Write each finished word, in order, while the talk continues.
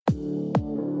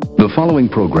The following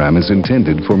program is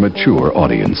intended for mature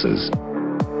audiences.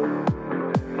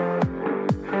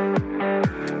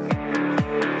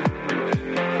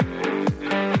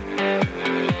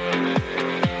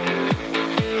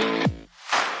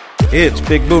 It's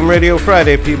Big Boom Radio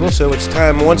Friday, people, so it's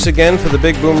time once again for the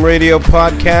Big Boom Radio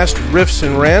podcast, Riffs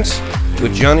and Rants,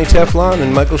 with Johnny Teflon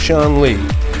and Michael Sean Lee.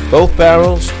 Both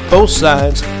barrels, both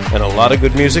sides, and a lot of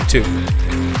good music, too.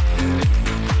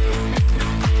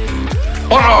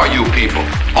 What are you people,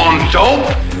 on dope?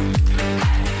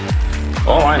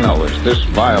 All I know is this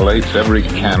violates every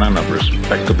canon of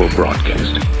respectable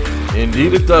broadcasting.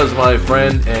 Indeed it does, my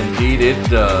friend. Indeed it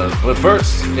does. But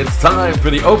first, it's time for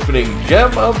the opening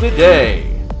gem of the day.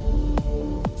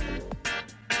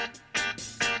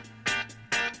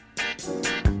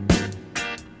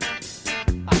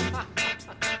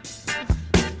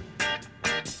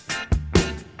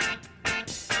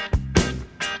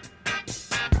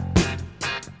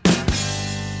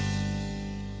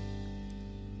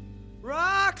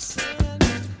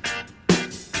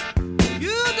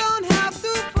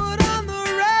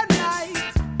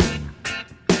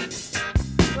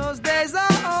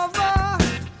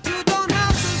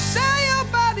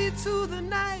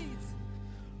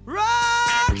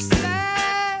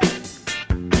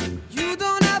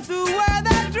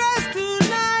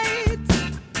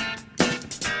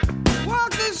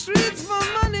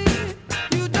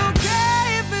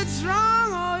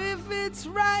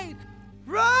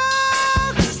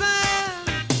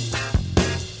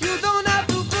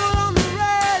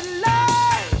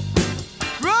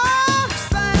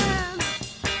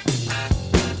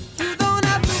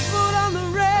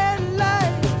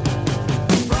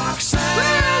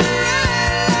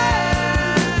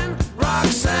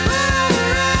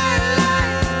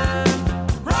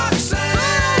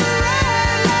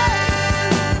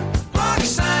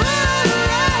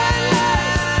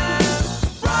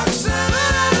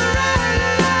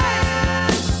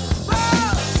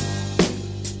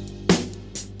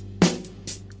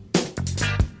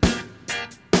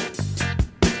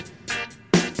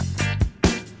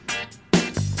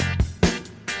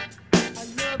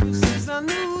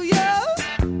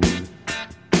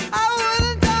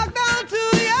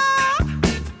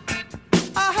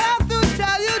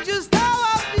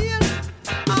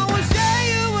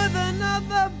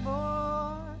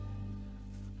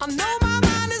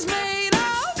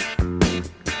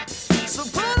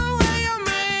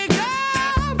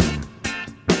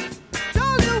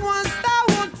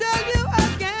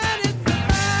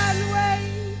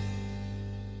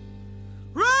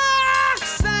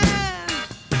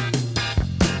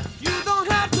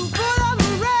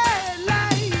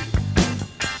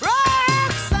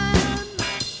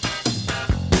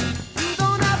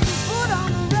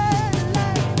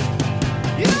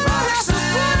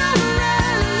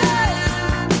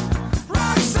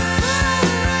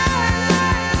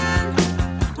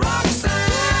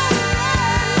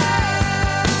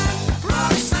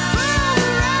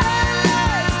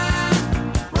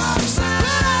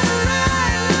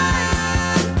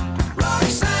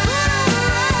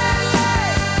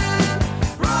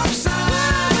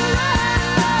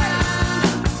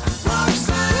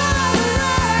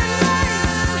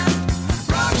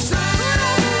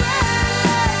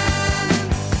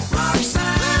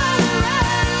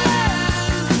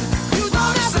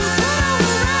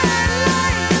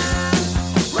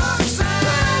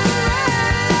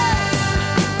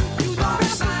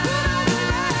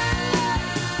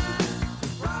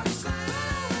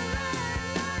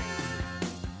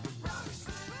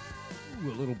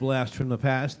 Blast from the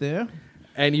past there.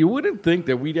 And you wouldn't think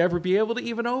that we'd ever be able to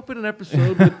even open an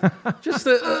episode with just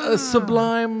a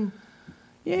sublime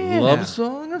love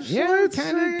song of sorts.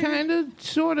 Kind of,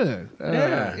 sort of.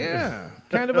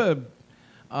 Kind of a,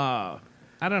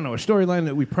 I don't know, a storyline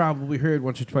that we probably heard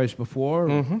once or twice before.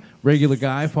 Mm-hmm. Regular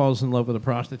guy falls in love with a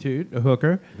prostitute, a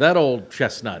hooker. That old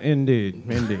chestnut. Indeed.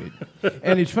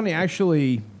 And it's funny,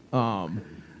 actually,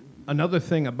 another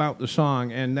thing about the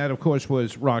song, and that, of course,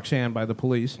 was Roxanne by the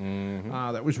Police. Mm-hmm.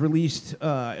 That was released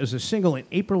as a single in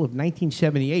April of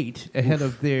 1978, ahead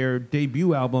of their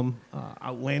debut album,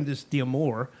 Outlandish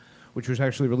d'Amour, which was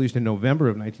actually released in November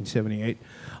of 1978.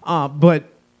 But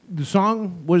the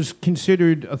song was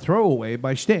considered a throwaway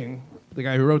by Sting, the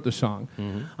guy who wrote the song.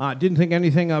 Mm-hmm. Didn't think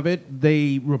anything of it.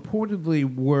 They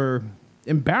reportedly were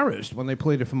embarrassed when they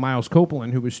played it for Miles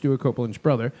Copeland, who was Stuart Copeland's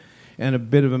brother, and a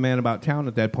bit of a man about town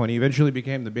at that point. He eventually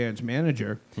became the band's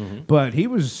manager. Mm-hmm. But he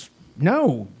was,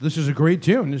 no, this is a great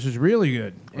tune. This is really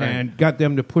good. Right. And got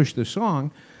them to push the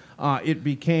song. It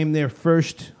became their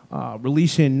first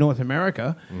release in North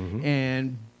America. Mm-hmm.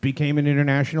 And became an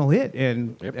international hit.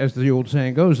 And as the old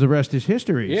saying goes, the rest is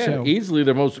history. Yeah, so. easily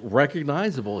the most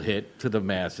recognizable hit to the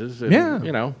masses. And, Yeah.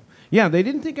 You know. Yeah, they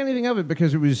didn't think anything of it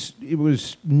because it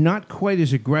was not quite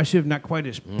as aggressive, not quite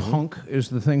as punk as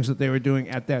the things that they were doing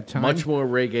at that time. Much more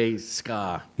reggae,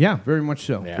 ska. Yeah, very much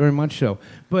so. Yeah. Very much so.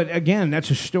 But again, that's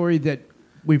a story that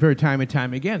we've heard time and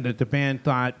time again, that the band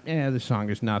thought, the song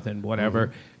is nothing,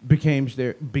 whatever, becomes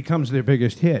their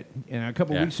biggest hit. And a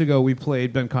couple weeks ago, we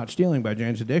played Been Caught Stealing by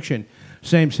Jane's Addiction.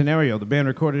 Same scenario. The band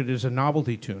recorded it as a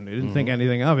novelty tune. They didn't think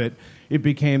anything of it. It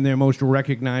became their most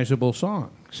recognizable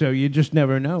song. So you just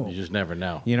never know. You just never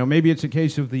know. You know, maybe it's a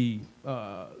case of the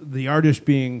artist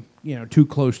being, too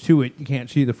close to it. You can't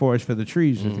see the forest for the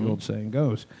trees, as the old saying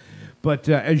goes. But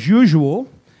as usual,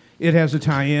 it has a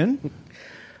tie-in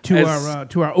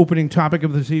to our opening topic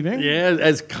of this evening. Yeah,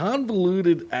 as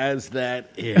convoluted as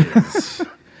that is.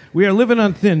 We are living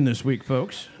on thin this week,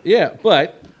 folks. Yeah,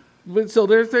 but so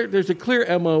there's a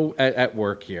clear MO at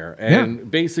work here, and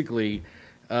basically,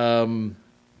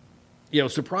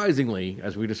 surprisingly,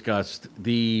 as we discussed,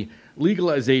 the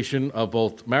legalization of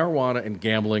both marijuana and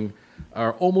gambling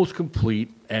are almost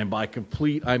complete, and by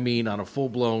complete I mean on a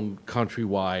full-blown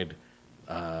countrywide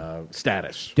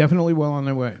status. Definitely well on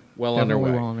their way. Well on their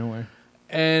way.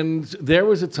 And there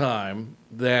was a time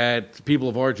that people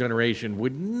of our generation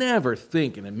would never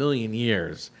think in a million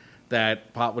years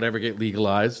that pot would ever get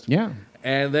legalized. Yeah.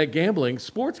 And that gambling,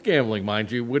 sports gambling,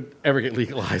 mind you, would ever get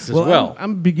legalized as well.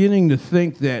 I'm beginning to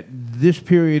think that this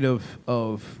period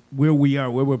of where we are,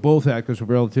 where we're both at, because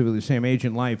we're relatively the same age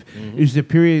in life, is the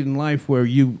period in life where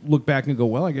you look back and go,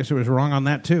 well, I guess I was wrong on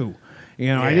that too.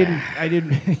 I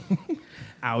didn't,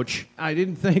 ouch. I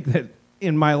didn't think that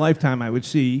in my lifetime I would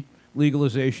see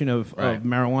legalization of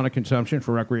marijuana consumption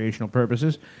for recreational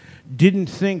purposes. Didn't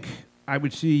think I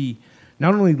would see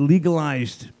not only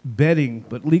legalized betting,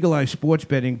 but legalized sports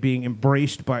betting being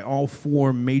embraced by all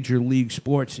four major league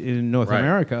sports in North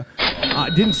America.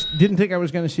 Didn't think I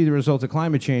was going to see the result of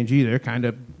climate change either. Kind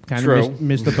of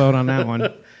missed the boat on that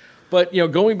one. But,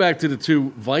 going back to the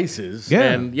two vices,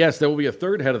 and yes, there will be a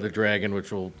third head of the dragon,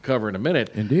 which we'll cover in a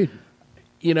minute. Indeed.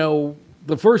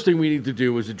 The first thing we need to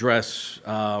do is address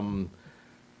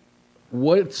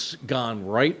what's gone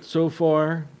right so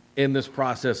far in this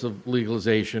process of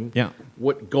legalization. Yeah.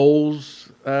 What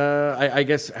goals, I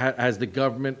guess, has the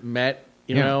government met?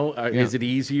 Is it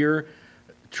easier,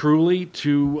 truly,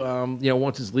 to,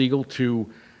 once it's legal, to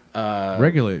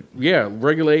regulate? Yeah,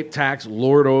 regulate, tax,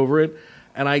 lord over it.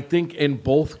 And I think in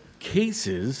both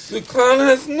cases, the clown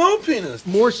has no penis.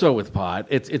 More so with pot,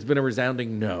 it's been a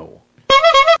resounding no.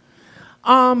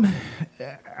 I'm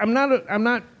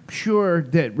not sure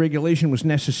that regulation was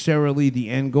necessarily the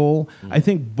end goal. I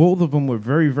think both of them were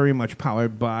very, very much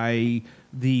powered by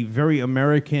the very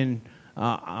American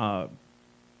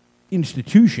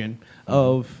institution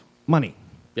of money.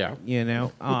 Yeah.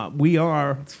 We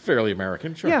are... It's fairly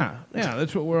American, sure. Yeah,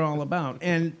 that's what we're all about.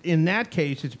 And in that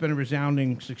case, it's been a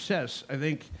resounding success. I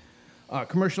think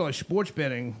commercialized sports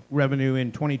betting revenue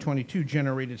in 2022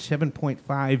 generated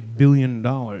 $7.5 billion.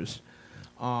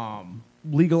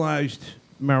 Legalized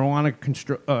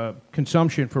marijuana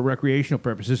consumption for recreational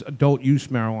purposes, adult use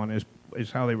marijuana is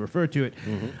how they refer to it,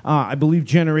 I believe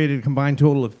generated a combined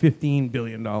total of $15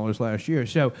 billion last year.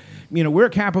 So, we're a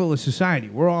capitalist society.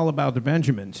 We're all about the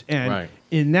Benjamins. And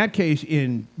in that case,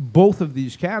 in both of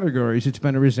these categories, it's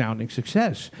been a resounding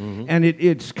success. And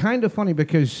it's kind of funny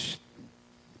because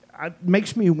it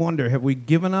makes me wonder, have we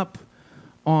given up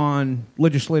on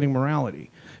legislating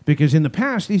morality? Because in the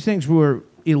past, these things were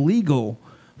illegal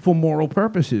for moral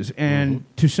purposes. And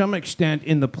to some extent,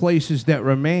 in the places that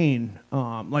remain,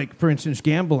 like, for instance,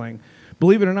 gambling,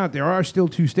 believe it or not, there are still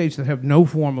 2 states that have no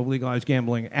form of legalized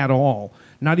gambling at all,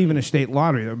 not even a state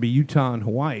lottery. That would be Utah and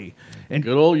Hawaii. And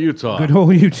good old Utah. Good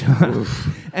old Utah.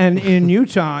 And in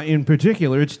Utah, in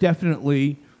particular, it's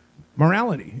definitely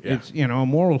morality. Yeah. It's, a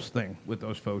morals thing with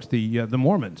those folks, the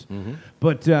Mormons.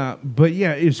 But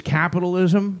yeah, is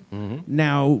capitalism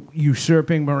now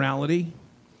usurping morality?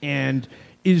 And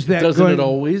is that doesn't it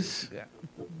always?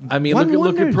 I mean,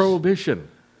 look at Prohibition.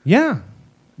 Yeah.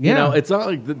 It's not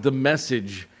like the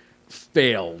message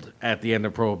failed at the end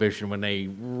of Prohibition when they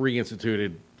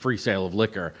reinstituted free sale of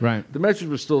liquor. Right. The message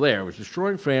was still there. It was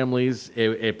destroying families.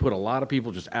 It put a lot of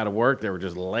people just out of work. They were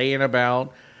just laying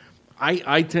about.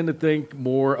 I tend to think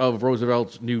more of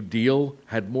Roosevelt's New Deal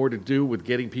had more to do with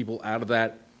getting people out of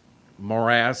that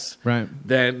morass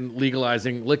than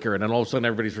legalizing liquor, and then all of a sudden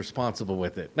everybody's responsible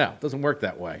with it. No, it doesn't work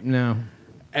that way. No.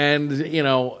 And,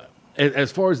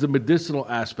 as far as the medicinal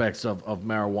aspects of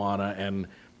marijuana and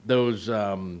those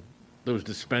those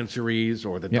dispensaries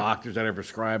or the Yeah. doctors that are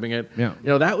prescribing it. Yeah.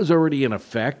 That was already in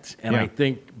effect, and Yeah. I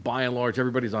think by and large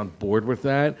everybody's on board with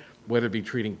that, whether it be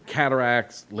treating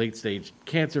cataracts, late-stage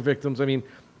cancer victims. I mean,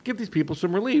 give these people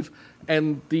some relief.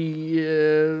 And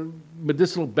the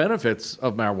medicinal benefits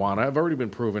of marijuana have already been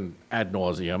proven ad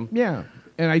nauseum. Yeah.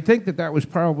 And I think that was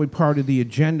probably part of the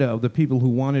agenda of the people who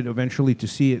wanted eventually to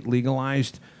see it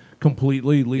legalized,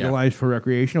 completely legalized for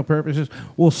recreational purposes.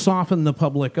 We'll soften the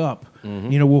public up.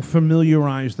 We'll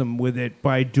familiarize them with it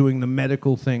by doing the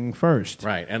medical thing first.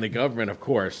 Right, and the government, of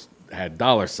course, had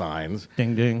dollar signs.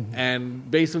 Ding, ding. And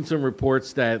based on some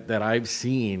reports that I've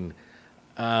seen,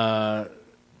 there's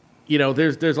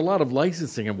a lot of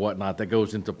licensing and whatnot that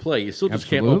goes into play. You still just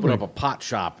can't open Absolutely. up a pot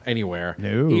shop anywhere,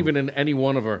 No. even in any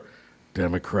one of our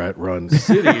Democrat-run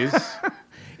cities.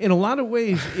 In a lot of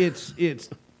ways, it's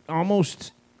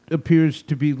almost appears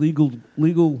to be legal.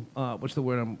 What's the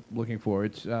word I'm looking for?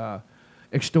 It's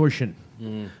extortion.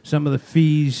 Some of the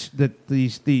fees that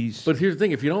these. But here's the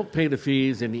thing: if you don't pay the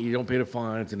fees and you don't pay the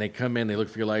fines, and they come in, they look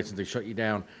for your license, they shut you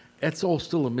down. That's all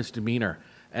still a misdemeanor.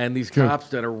 And these True. cops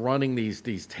that are running these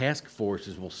task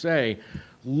forces will say,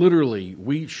 literally,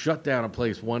 we shut down a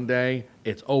place one day,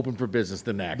 it's open for business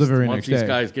the next. The very Once next these day.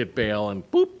 guys get bail and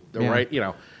boop, they're Yeah.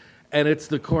 right, And it's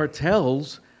the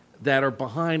cartels that are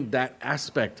behind that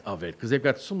aspect of it because they've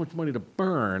got so much money to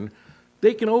burn.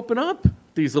 They can open up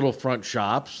these little front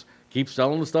shops, keep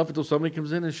selling the stuff until somebody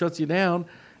comes in and shuts you down.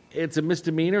 It's a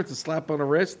misdemeanor. It's a slap on the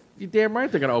wrist. You're damn right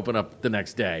they're going to open up the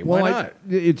next day. Why not?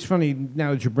 It's funny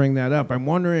now that you bring that up. I'm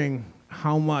wondering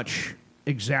how much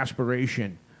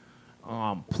exasperation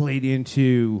played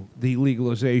into the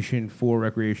legalization for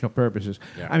recreational purposes.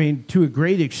 Yeah. I mean, to a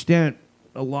great extent,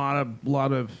 a lot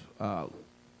of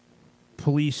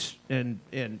police and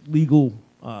legal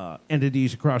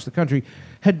entities across the country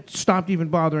had stopped even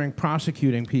bothering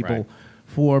prosecuting people Right.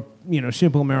 for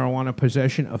simple marijuana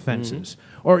possession offenses.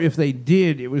 Or if they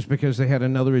did, it was because they had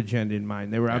another agenda in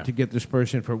mind. They were out Yeah. to get this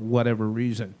person for whatever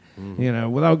reason.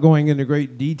 Without going into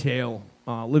great detail,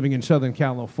 living in Southern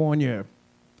California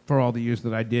for all the years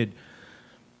that I did,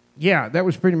 yeah, that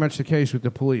was pretty much the case with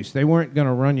the police. They weren't going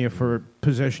to run you for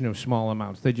possession of small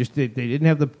amounts. They didn't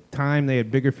have the time. They had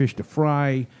bigger fish to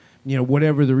fry.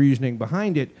 Whatever the reasoning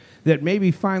behind it, that maybe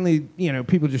finally,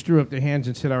 people just threw up their hands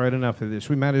and said, all right, enough of this.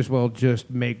 We might as well just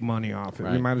make money off it. We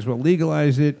Right. might as well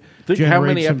legalize it. Think how generate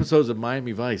many some- episodes of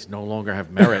Miami Vice no longer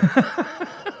have merit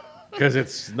because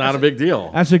it's not a big deal.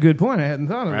 That's a good point. I hadn't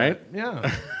thought of Right? that.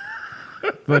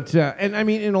 Yeah. But, and I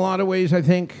mean, in a lot of ways, I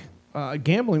think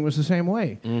gambling was the same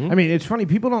way. I mean, it's funny.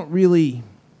 People don't really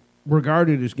regard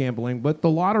it as gambling, but the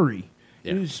lottery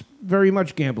Yeah. is very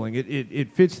much gambling.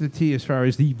 It fits the T as far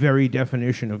as the very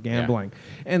definition of gambling.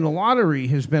 And the lottery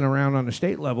has been around on a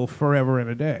state level forever and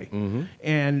a day.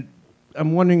 And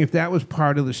I'm wondering if that was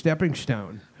part of the stepping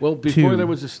stone. Well, before to- there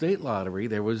was a state lottery,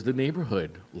 there was the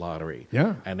neighborhood lottery.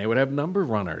 Yeah. And they would have number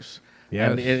runners.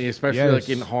 Yes. And especially Yes. like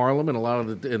in Harlem and a lot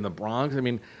of in the Bronx. I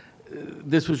mean,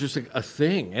 this was just a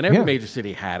thing. And every Yeah. major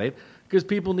city had it because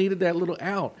people needed that little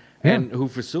out. Yeah. And who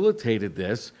facilitated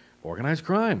this? Organized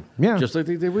crime. Yeah. Just like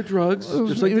they did with drugs, It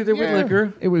was- just like they did with yeah.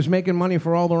 liquor. It was making money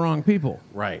for all the wrong people.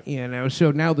 Right. So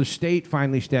now the state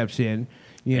finally steps in.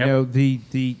 Yep.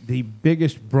 The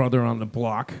biggest brother on the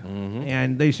block,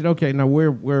 and they said, okay, now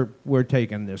we're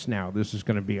taking this now. This is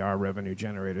going to be our revenue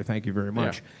generator. Thank you very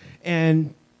much,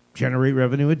 and generate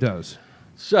revenue it does.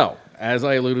 So, as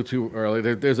I alluded to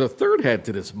earlier, there's a third head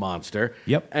to this monster.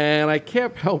 Yep. And I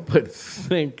can't help but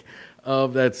think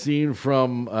of that scene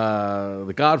from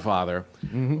The Godfather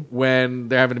when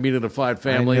they're having a meeting of the five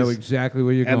families. I know exactly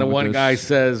where you're going. And the with one this. guy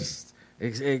says,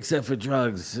 except for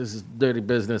drugs, this is dirty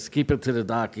business. Keep it to the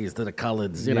darkies, to the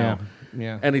coloreds, you know.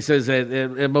 Yeah. And he says that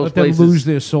in most Let them places... lose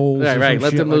their souls. Right, or right. some Let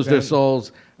shit them like lose their that.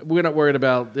 souls. We're not worried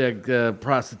about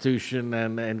prostitution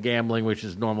and gambling, which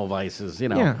is normal vices, you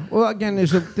know. Yeah. Well, again,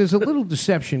 there's a little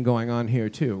deception going on here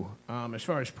too. As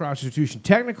far as prostitution,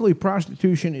 technically,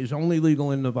 prostitution is only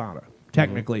legal in Nevada.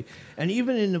 Technically, and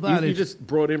even in Nevada, You it's- just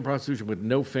brought in prostitution with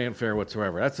no fanfare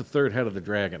whatsoever. That's the third head of the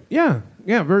dragon. yeah,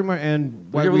 very much. And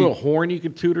Do why you have we a little horn you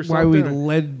could toot or why something? we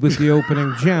led with the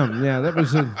opening gem. Yeah, that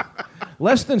was a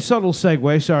less than subtle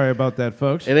segue. Sorry about that,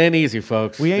 folks. It ain't easy,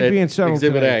 folks. We ain't It- being subtle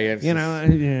Exhibit today. A.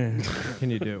 It's What can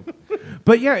you do?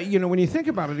 But yeah, when you think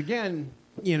about it again,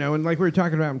 and like we were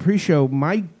talking about in pre-show,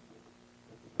 my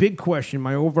big question,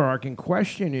 my overarching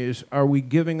question is, are we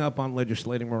giving up on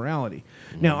legislating morality?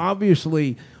 Now,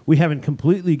 obviously, we haven't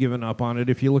completely given up on it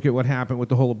if you look at what happened with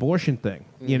the whole abortion thing.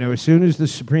 As soon as the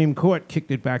Supreme Court kicked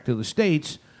it back to the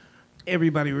states,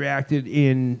 everybody reacted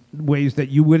in ways that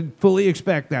you would fully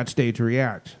expect that state to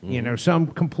react. Some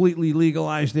completely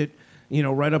legalized it.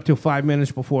 right up till 5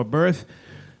 minutes before birth.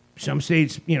 Some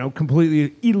states, completely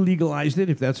illegalized it,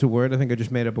 if that's a word. I think I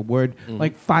just made up a word.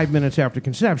 Like 5 minutes after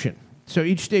conception. So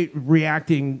each state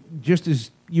reacting just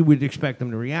as you would expect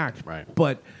them to react. Right.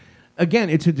 But again,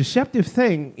 it's a deceptive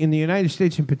thing in the United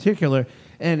States in particular,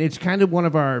 and it's kind of one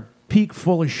of our peak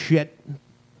full of shit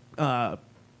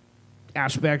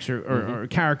aspects or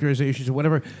characterizations or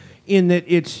whatever, in that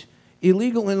it's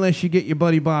illegal unless you get your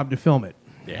buddy Bob to film it.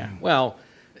 Yeah. Well,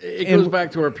 it goes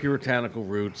back to our puritanical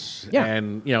roots. Yeah.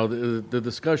 And, the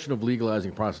discussion of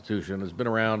legalizing prostitution has been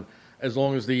around as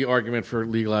long as the argument for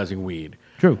legalizing weed.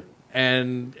 True.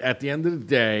 And at the end of the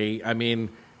day, I mean,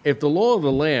 if the law of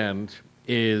the land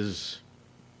is,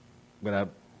 without,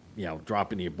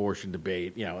 dropping the abortion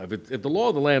debate, if the law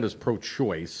of the land is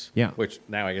pro-choice, which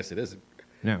now I guess it isn't,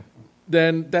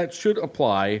 then that should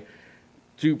apply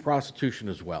to prostitution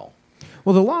as well.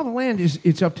 Well, the law of the land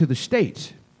it's up to the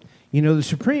states. The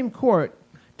Supreme Court,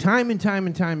 time and time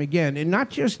and time again, and not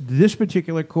just this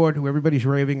particular court who everybody's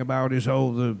raving about is,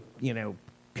 the,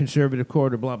 conservative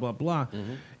court or blah, blah, blah.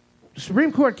 The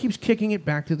Supreme Court keeps kicking it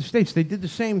back to the states. They did the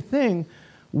same thing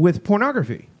with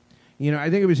pornography. I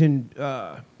think it was in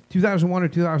 2001 or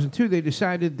 2002, they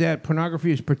decided that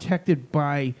pornography is protected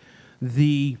by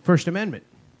the First Amendment,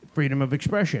 freedom of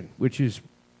expression, which is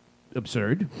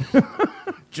absurd,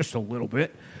 just a little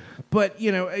bit. But,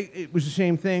 it was the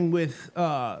same thing with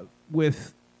marijuana.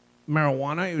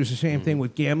 It was the same thing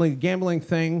with gambling. The gambling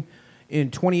thing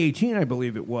in 2018, I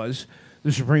believe it was,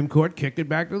 the Supreme Court kicked it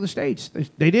back to the states.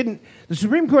 They didn't. The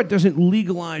Supreme Court doesn't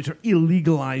legalize or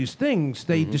illegalize things.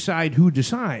 They decide who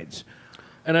decides.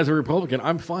 And as a Republican,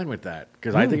 I'm fine with that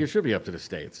because I think it should be up to the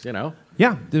states. Yeah,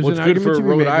 there's what's an good argument for to be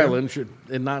Rhode made there. Island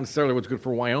and not necessarily what's good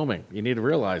for Wyoming. You need to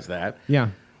realize that. Yeah.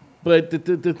 But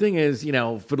the thing is,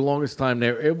 for the longest time,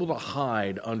 they're able to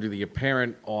hide under the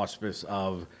apparent auspice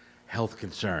of health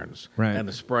concerns and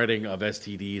the spreading of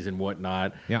STDs and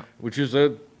whatnot, which is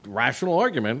a rational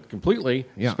argument completely,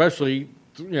 especially,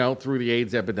 through the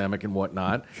AIDS epidemic and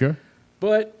whatnot. Sure.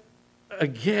 But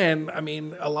again, I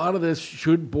mean, a lot of this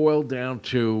should boil down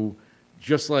to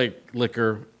just like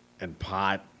liquor and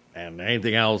pot and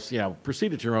anything else,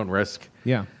 proceed at your own risk.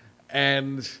 Yeah.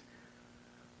 And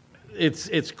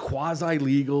it's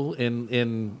quasi-legal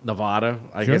in Nevada.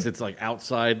 I guess it's like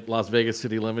outside Las Vegas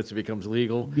city limits. It becomes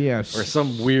legal. Yes. Or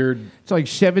some weird. It's like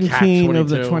 17 of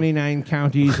the 29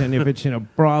 counties, and if it's in a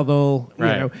brothel,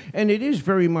 and it is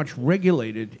very much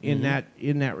regulated in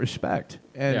that respect.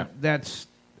 And that's,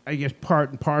 I guess, part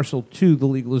and parcel to the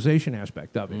legalization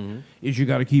aspect of it. Is you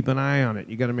got to keep an eye on it.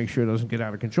 You got to make sure it doesn't get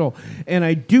out of control. And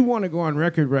I do want to go on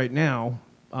record right now,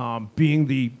 being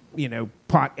the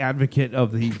pot advocate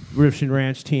of the Riffs and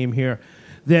Rants team here,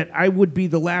 that I would be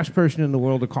the last person in the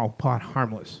world to call pot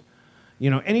harmless.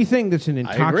 Anything that's an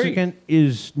intoxicant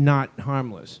is not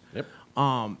harmless. Yep.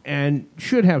 And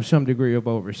should have some degree of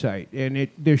oversight. And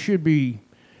there should be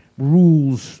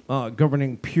rules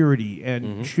governing purity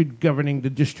and should governing the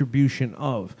distribution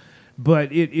of.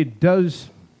 But it does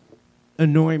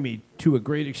annoy me to a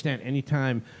great extent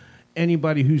anytime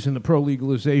anybody who's in the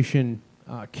pro-legalization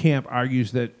camp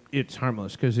argues that it's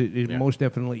harmless, because it most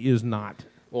definitely is not.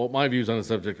 Well, my views on the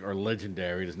subject are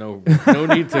legendary. There's no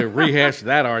need to rehash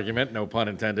that argument, no pun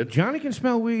intended. Johnny can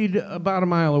smell weed about a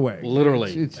mile away.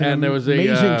 Literally. It's and there was a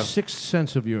amazing sixth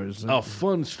sense of yours. A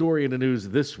fun story in the news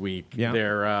this week. Yeah.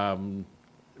 They're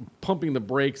pumping the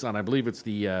brakes on, I believe it's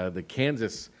the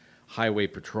Kansas Highway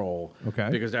Patrol. Okay.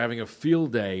 Because they're having a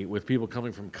field day with people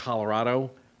coming from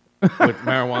Colorado with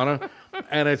marijuana.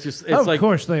 And it's like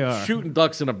course they are. Shooting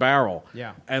ducks in a barrel.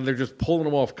 Yeah. And they're just pulling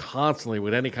them off constantly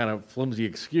with any kind of flimsy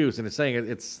excuse. And it's saying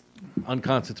it's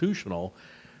unconstitutional.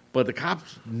 But the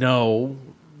cops know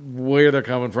where they're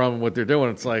coming from and what they're doing.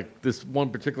 It's like this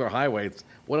one particular highway.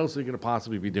 What else are you going to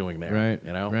possibly be doing there?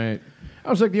 Right. Right. I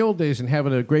was like the old days and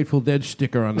having a Grateful Dead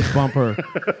sticker on the bumper,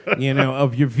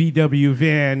 of your VW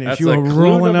van as That's you were like clue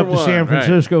rolling up number to San one, right.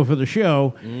 Francisco for the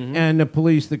show, and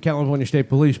the California State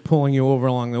Police pulling you over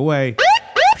along the way,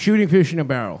 shooting fish in a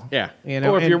barrel. Yeah.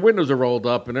 Or if your windows are rolled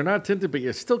up and they're not tinted, but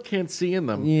you still can't see in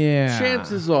them. Yeah.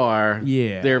 Chances are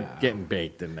Yeah. they're getting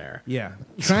baked in there. Yeah.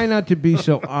 Try not to be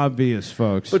so obvious,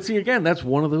 folks. But see, again, that's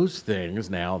one of those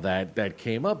things now that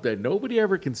came up that nobody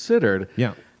ever considered.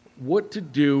 Yeah. What to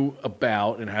do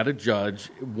about and how to judge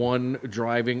one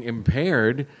driving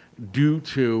impaired due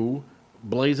to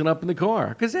blazing up in the car.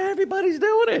 Because everybody's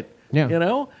doing it.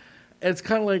 Yeah. It's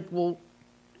kind of like, well,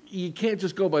 you can't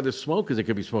just go by the smoke, because they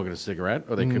could be smoking a cigarette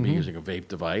or they could be using a vape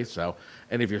device.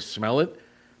 And if you smell it,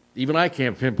 even I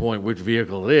can't pinpoint which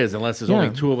vehicle it is unless there's Yeah.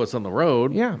 only two of us on the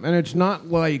road. Yeah, and it's not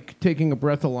like taking a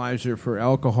breathalyzer for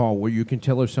alcohol where you can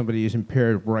tell if somebody is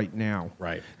impaired right now.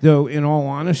 Right. Though, in all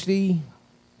honesty,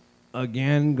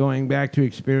 again, going back to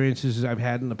experiences I've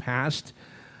had in the past,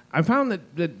 I found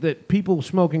that people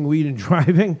smoking weed and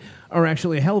driving are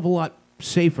actually a hell of a lot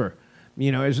safer.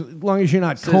 You know, as long as you're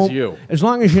not as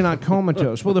long as you're not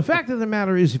comatose. Well, the fact of the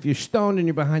matter is, if you're stoned and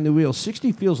you're behind the wheel,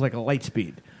 60 feels like a light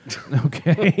speed.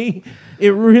 Okay, it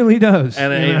really does.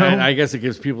 And I guess it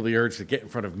gives people the urge to get in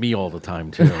front of me all the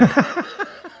time too.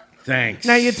 Thanks.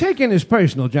 Now you're taking this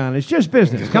personal, John. It's just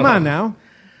business. Come on now.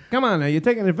 You're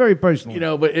taking it very personal. You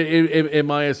know, but in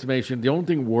my estimation, the only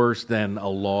thing worse than a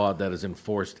law that is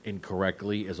enforced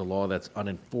incorrectly is a law that's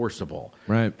unenforceable.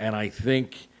 Right. And I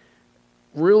think,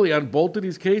 really, on both of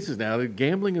these cases now, the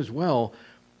gambling as well,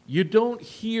 you don't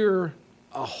hear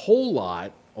a whole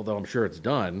lot, although I'm sure it's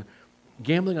done,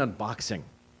 gambling on boxing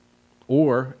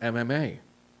or MMA.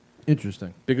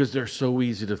 Interesting. Because they're so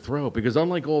easy to throw. Because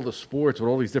unlike all the sports with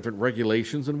all these different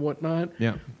regulations and whatnot,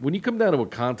 yeah. when you come down to a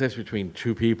contest between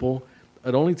two people,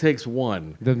 it only takes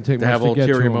one Doesn't take to much have to get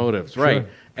to ulterior 'em. motives. Sure, Right.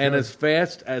 And sure. as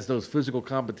fast as those physical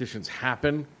competitions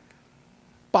happen,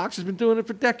 boxers been doing it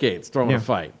for decades, throwing Yeah. a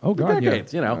fight. Oh, For God, yeah.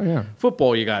 decades, you know. Oh, yeah.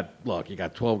 Football, you got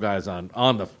 12 guys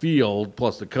on the field,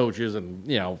 plus the coaches, and,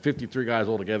 53 guys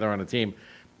all together on a team.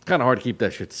 It's kind of hard to keep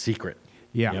that shit secret.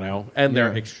 Yeah. You know? And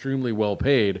they're Yeah. extremely well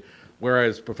paid,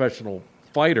 whereas professional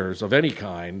fighters of any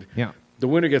kind, Yeah. the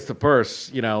winner gets the purse,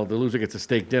 the loser gets a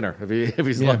steak dinner if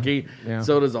he's Yeah. lucky. Yeah.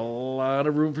 So there's a lot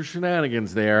of room for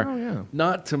shenanigans there. Oh, yeah.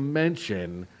 Not to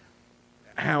mention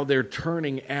how they're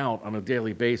turning out on a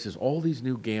daily basis all these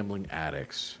new gambling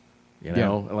addicts. You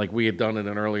know, like we had done in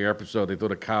an earlier episode, they threw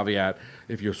a caveat: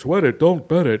 if you sweat it, don't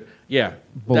bet it. Yeah,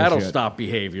 that'll Bullshit. stop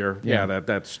behavior. Yeah.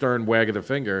 That stern wag of the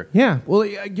finger. Yeah. Well,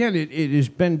 again, it has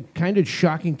been kind of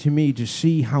shocking to me to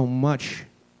see how much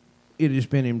it has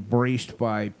been embraced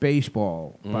by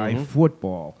baseball, by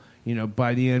football,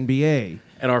 by the NBA.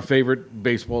 And our favorite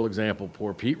baseball example,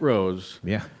 poor Pete Rose,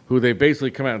 Yeah. who they basically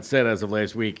come out and said as of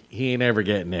last week, he ain't ever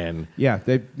getting in. Yeah,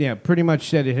 they pretty much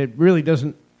said it really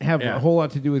doesn't have Yeah. a whole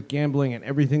lot to do with gambling and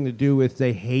everything to do with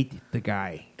they hate the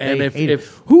guy. And They if- hate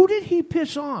if- him. Who did he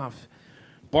piss off?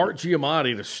 Bart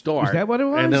Giamatti to start. Is that what it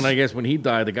was? And then I guess when he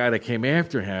died, the guy that came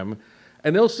after him.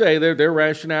 And they'll say their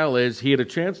rationale is he had a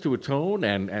chance to atone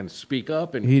and speak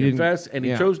up and He didn't- confess, and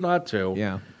he yeah. chose not to.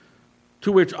 Yeah.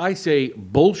 To which I say,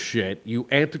 bullshit, you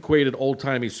antiquated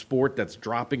old-timey sport that's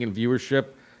dropping in viewership.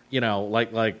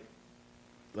 Like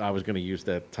I was going to use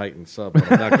that Titan sub, but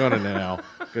I'm not going to now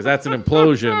because that's an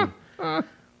implosion.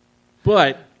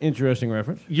 But Interesting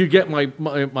reference. you get my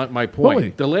point. Fully.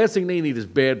 The last thing they need is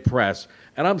bad press.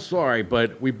 And I'm sorry,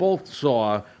 but we both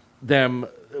saw them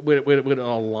with a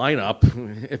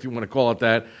lineup, if you want to call it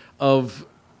that, of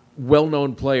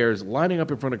well-known players lining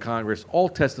up in front of Congress, all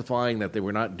testifying that they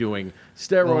were not doing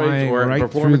steroids Lying or right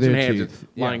performance through their enhancers, teeth.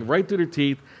 Yeah. lying right through their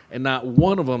teeth, and not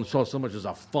one of them saw so much as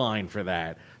a fine for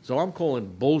that. So I'm calling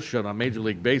bullshit on Major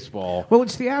League Baseball. Well,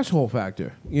 it's the asshole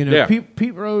factor. Yeah.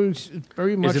 Pete Rose is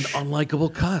very much Is an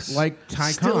unlikable cuss. like Ty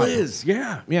Still Cobb. is,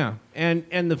 yeah. Yeah, and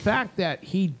the fact that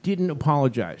he didn't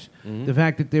apologize, Mm-hmm. the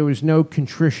fact that there was no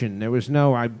contrition, there was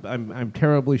no I'm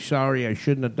terribly sorry, I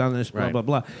shouldn't have done this, blah Right. blah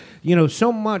blah.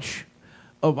 So much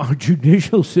of our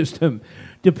judicial system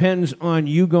depends on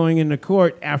you going into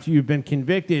court after you've been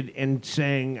convicted and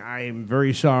saying, I am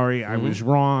very sorry, I was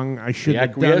wrong, I shouldn't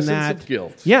have done acquiescence that. of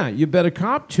guilt. Yeah, you better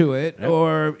cop to it, Yep.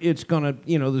 or it's gonna,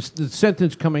 the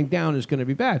sentence coming down is gonna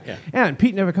be bad. Yeah. And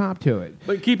Pete never copped to it.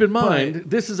 But keep in mind,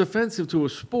 this is offensive to a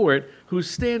sport whose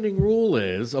standing rule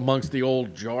is, amongst the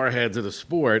old jarheads of the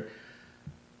sport,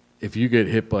 if you get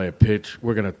hit by a pitch,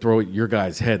 we're going to throw it at your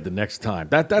guy's head the next time.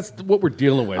 That's what we're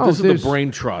dealing with. Oh, This is there's- the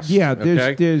brain trust. Yeah,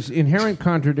 okay? there's inherent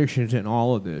contradictions in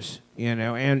all of this,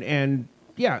 and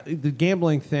yeah, the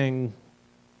gambling thing,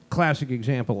 classic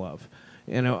example of,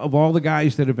 of all the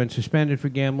guys that have been suspended for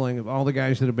gambling, of all the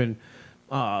guys that have been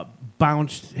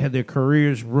bounced, had their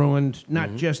careers ruined,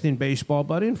 not just in baseball,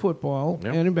 but in football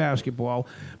Yep. and in basketball,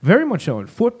 very much so in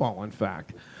football, in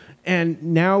fact. And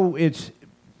now it's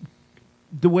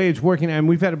the way it's working, and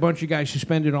we've had a bunch of guys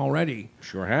suspended already.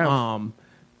 Sure have.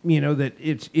 That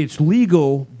it's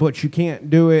legal, but you can't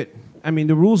do it. I mean,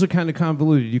 the rules are kind of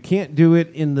convoluted. You can't do it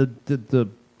in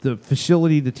the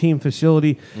facility, the team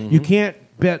facility. You can't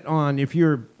bet on, if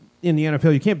you're in the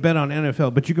NFL, you can't bet on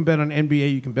NFL, but you can bet on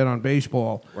NBA, you can bet on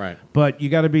baseball. Right. But you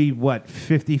got to be,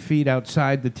 50 feet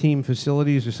outside the team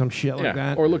facilities or some shit like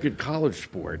that? Or look at college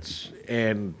sports.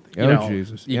 And, Oh,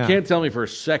 Jesus. you Yeah. can't tell me for a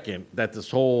second that this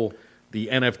whole the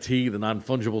NFT, the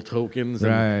non-fungible tokens,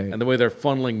 Right. and the way they're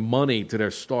funneling money to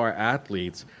their star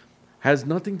athletes has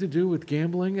nothing to do with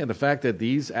gambling and the fact that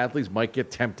these athletes might get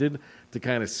tempted to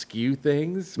kind of skew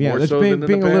things more that's so being, than in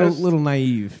being the a past. little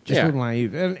naive, just Yeah. a little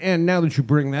naive. And now that you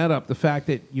bring that up, the fact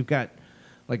that you've got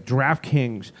like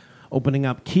DraftKings opening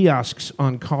up kiosks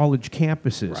on college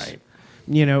campuses, Right.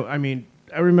 You know, I mean,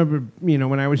 I remember, you know,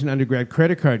 when I was in undergrad,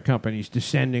 credit card companies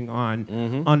descending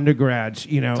on undergrads,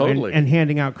 you know, Totally. and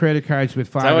handing out credit cards with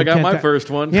 $5,000 how I and got my $10,000 first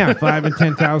one. Yeah, $5,000 and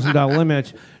 $10,000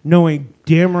 limits, knowing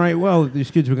damn right well that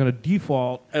these kids were going to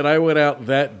default. And I went out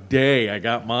that day. I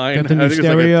got mine. Got the new I think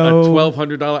stereo. it's like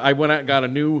a $1,200. I went out and got a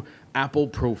new Apple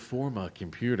Proforma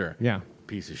computer. Yeah.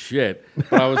 Piece of shit.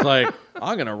 But I was like,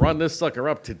 I'm going to run this sucker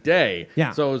up today.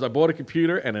 Yeah. So I bought a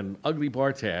computer and an ugly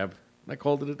bar tab. And I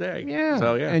called it a day. Yeah.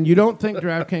 So, yeah. And you don't think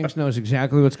DraftKings knows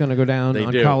exactly what's going to go down They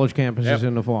on do. college campuses Yep.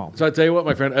 in the fall. So I tell you what,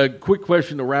 my friend, a quick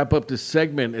question to wrap up this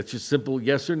segment. It's just simple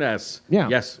yes or no. Yeah.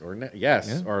 Yes or no. Yes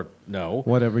Yeah. or no.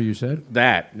 Whatever you said.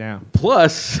 That. Yeah.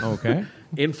 Plus, Okay.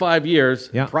 in 5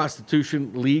 years, Yeah.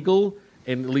 prostitution legal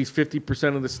in at least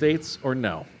 50% of the states or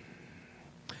no?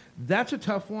 That's a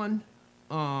tough one.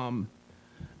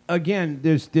 Again,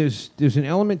 there's an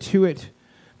element to it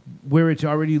where it's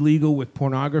already legal with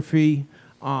pornography.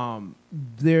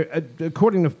 There,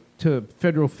 according to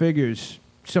federal figures,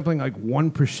 something like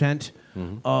 1%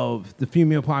 of the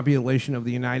female population of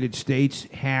the United States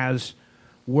has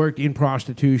worked in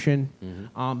prostitution.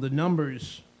 The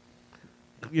numbers,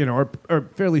 you know, are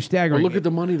fairly staggering. Well, look at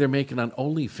the money they're making on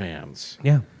OnlyFans.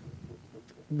 yeah.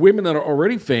 Women that are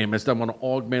already famous that want to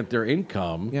augment their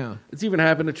income. Yeah. It's even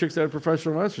happened to chicks that are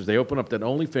professional wrestlers. They open up that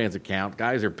OnlyFans account.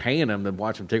 Guys are paying them to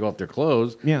watch them take off their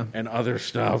clothes. Yeah. And other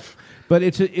stuff. But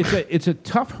it's a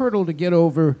tough hurdle to get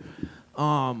over.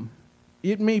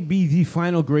 It may be the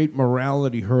final great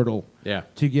morality hurdle Yeah.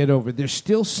 to get over. There's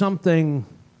still something,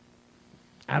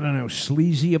 I don't know,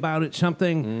 sleazy about it,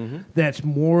 something that's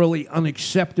morally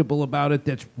unacceptable about it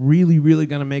that's really, really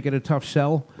going to make it a tough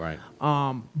sell. Right.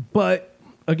 But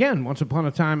again, once upon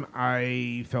a time,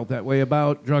 I felt that way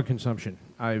about drug consumption.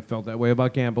 I felt that way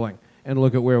about gambling. And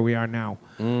look at where we are now.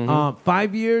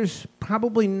 5 years,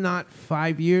 probably not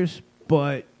 5 years,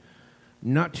 but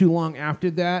not too long after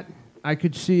that, I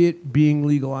could see it being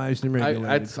legalized and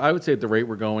regulated. I would say at the rate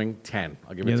we're going, 10.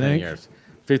 I'll give it You 10 think? years.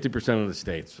 50% of the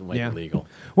states will make it legal.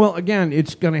 Well, again,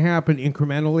 it's going to happen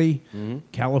incrementally.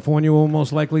 California will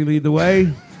most likely lead the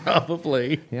way.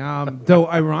 Probably. Though,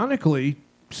 ironically,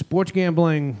 sports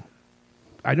gambling,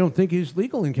 I don't think is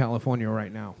legal in California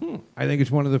right now. I think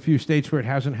it's one of the few states where it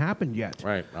hasn't happened yet.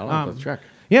 Right. I'll have to check.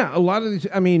 Yeah, a lot of these,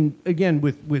 I mean, again,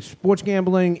 with sports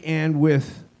gambling and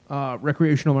with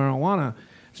recreational marijuana,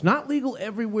 it's not legal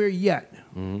everywhere yet.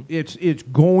 It's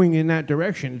going in that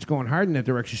direction. It's going hard in that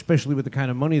direction, especially with the kind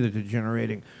of money that they're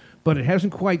generating. But it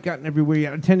hasn't quite gotten everywhere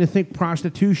yet. I tend to think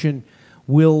prostitution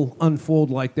will unfold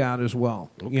like that as well.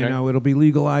 Okay. You know, it'll be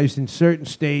legalized in certain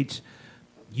states.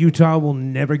 Utah will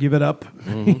never give it up,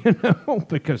 you know,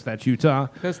 because that's Utah.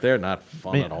 Because they're not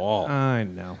fun at all. I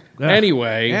know.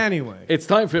 Anyway, it's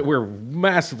time for. We're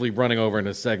massively running over in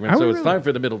this segment, Are so we it's really? time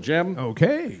for the middle gem.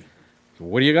 Okay.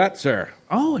 What do you got, sir?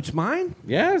 Oh, it's mine?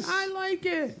 Yes. I like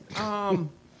it.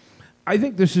 I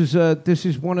think this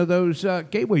is one of those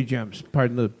gateway gems.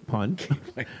 Pardon the pun.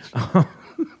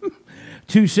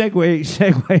 To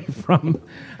segue from,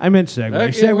 I meant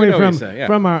segue. Yeah, we know what you're saying, yeah.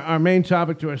 From our main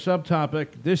topic to our subtopic.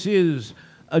 This is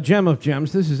a gem of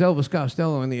gems. This is Elvis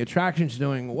Costello and the Attractions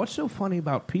doing What's So Funny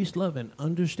About Peace, Love, and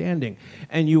Understanding.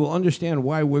 And you will understand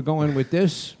why we're going with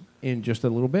this in just a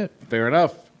little bit. Fair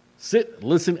enough. Sit,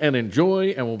 listen, and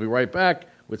enjoy, and we'll be right back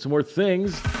with some more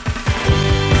things.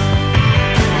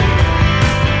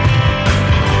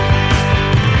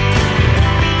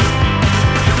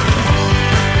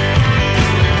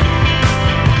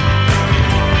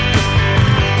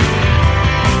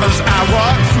 As I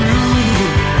walk through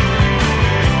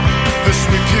this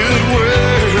wicked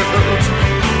world,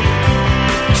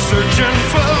 searching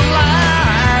for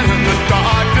light in the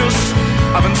darkness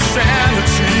of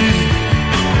insanity,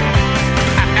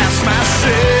 I ask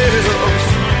myself,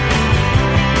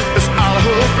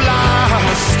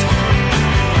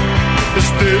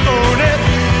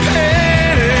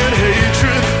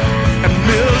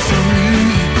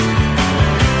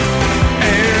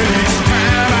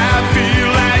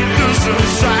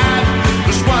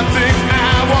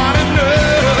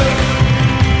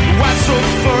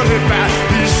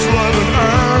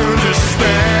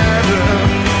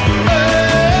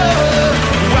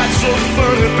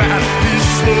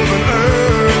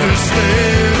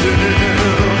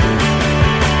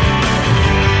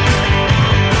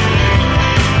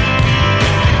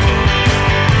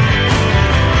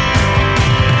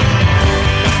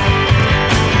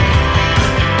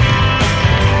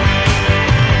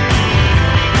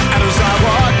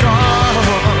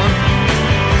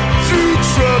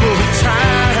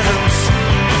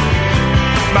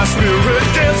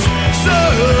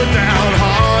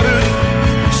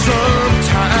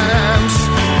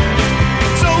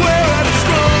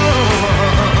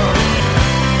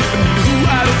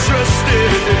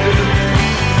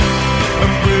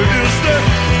 where is the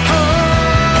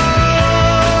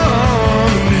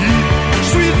harmony,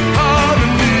 sweet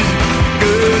harmony?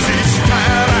 'Cause each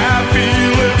time I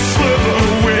feel it slip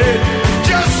away,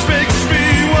 just makes me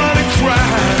wanna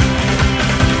cry.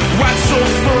 What's so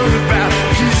fun about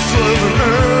peace, love, and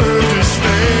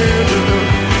understanding?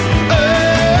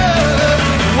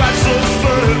 What's so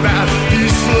fun about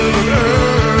peace, love, and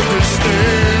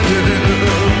understanding?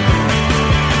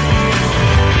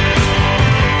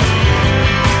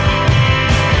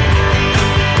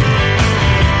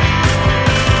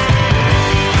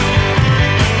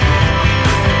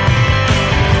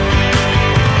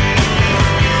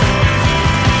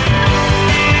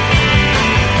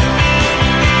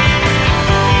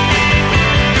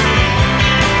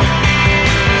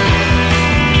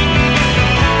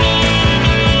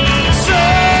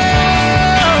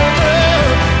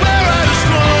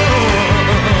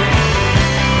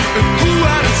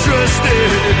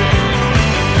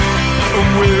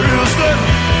 Where is the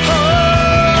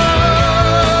harmony,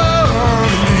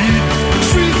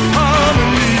 sweet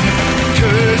harmony?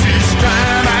 'Cause each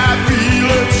time I feel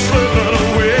it slipping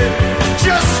away,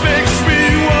 just makes me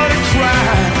wanna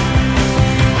cry.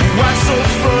 What's so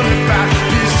funny about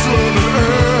peace, love, and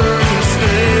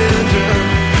understanding?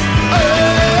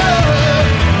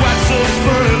 What's so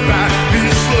funny about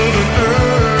peace, love, and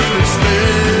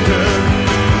understanding?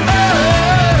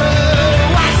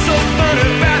 What's so funny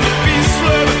about peace,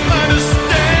 love, and understanding?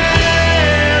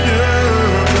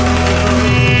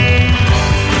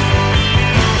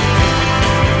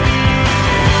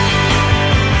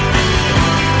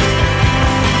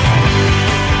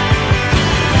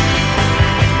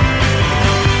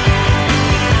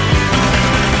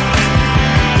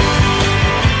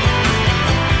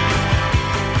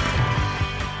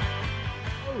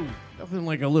 Nothing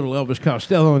like a little Elvis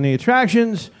Costello in the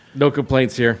Attractions No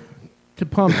complaints here. to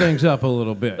pump things up a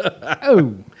little bit.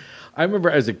 Oh, I remember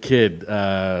as a kid,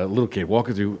 little kid,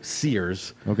 walking through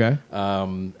Sears, okay.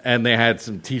 and they had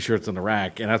some T-shirts on the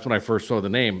rack, and that's when I first saw the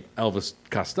name Elvis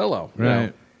Costello. you know.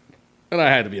 Right. And I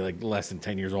had to be like less than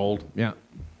 10 years old, Yeah.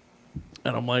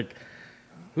 and I'm like,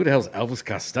 "Who the hell's Elvis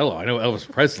Costello?" I know Elvis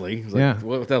Presley. He's like, Yeah.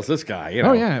 What the hell's this guy? You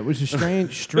know? Oh, yeah. It was a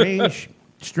strange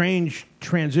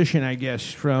transition, I guess,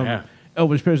 from Yeah.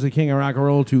 Elvis Presley, king of rock and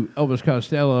roll, to Elvis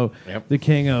Costello, Yep. the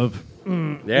king of, Yeah.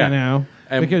 you know,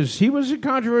 And- because he was a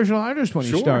controversial artist when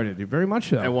he Sure. started, very much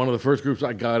so. And one of the first groups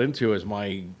I got into as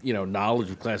my knowledge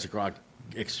of classic rock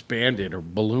expanded or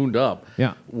ballooned up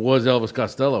Yeah. was Elvis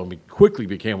Costello, and quickly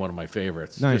became one of my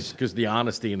favorites. Nice. Because the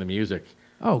honesty in the music.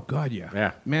 Oh, God, yeah.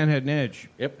 Yeah. Man had an edge.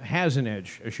 Yep. Has an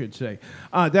edge, I should say.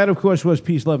 That, of course, was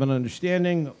Peace, Love, and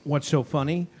Understanding. What's So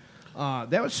Funny?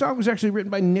 Song was actually written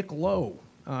by Nick Lowe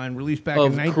and released back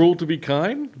Of in Cruel to Be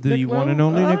Kind? the Nick one Lowe? and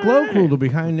only Nick Lowe, All right. Cruel to Be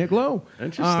Kind, Nick Lowe.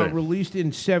 Interesting. Released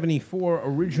in '74,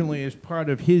 originally as part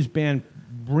of his band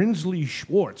Brinsley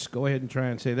Schwartz. Go ahead and try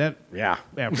and say that Yeah.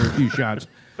 after a few shots.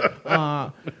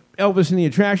 Elvis and the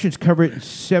Attractions cover it in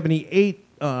 '78.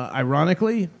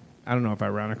 Ironically, I don't know if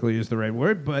ironically is the right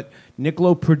word, but Nick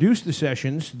Lowe produced the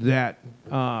sessions that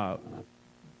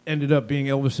ended up being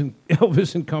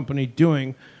Elvis and Company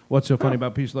doing What's So Funny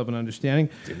About Peace, Love, and Understanding.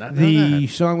 Did not know The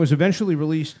that. song was eventually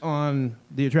released on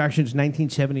the Attractions'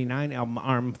 1979 album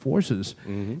Armed Forces.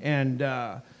 Mm-hmm.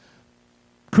 And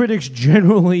critics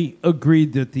generally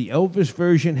agreed that the Elvis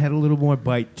version had a little more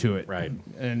bite to it. Right.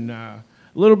 And a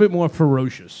little bit more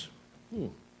ferocious.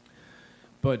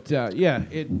 But, yeah,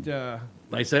 it...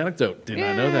 Nice anecdote. Did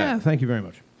not know that. Thank you very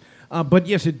much. But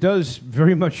yes, it does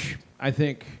very much, I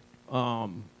think,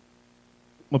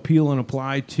 appeal and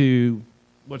apply to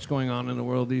what's going on in the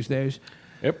world these days.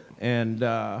 Yep. And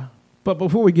but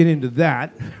before we get into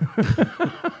that,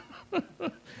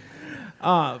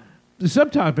 the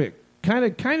subtopic kind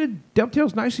of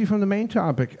dovetails nicely from the main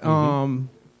topic.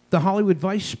 The Hollywood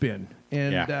Vice spin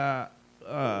and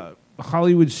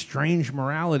Hollywood's strange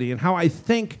morality and how I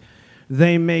think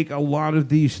they make a lot of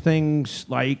these things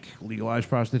like legalized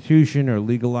prostitution or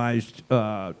legalized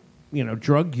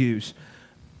drug use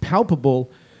palpable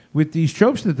with these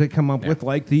tropes that they come up with,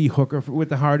 like the hooker with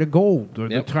the heart of gold, or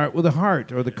the tart with a heart,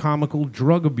 or the comical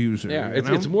drug abuser. Yeah, you it's,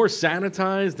 know? it's more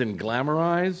sanitized and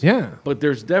glamorized. Yeah. But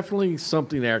there's definitely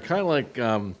something there. Kind of like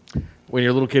when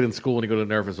you're a little kid in school and you go to the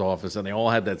nurse's office and they all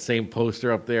had that same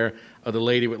poster up there of the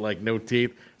lady with like no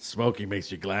teeth. Smoking makes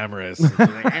you glamorous.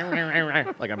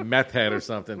 Like a meth head or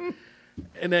something.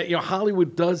 And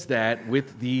Hollywood does that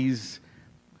with these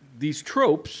these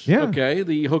tropes. Yeah. Okay,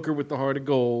 the hooker with the heart of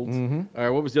gold. All right,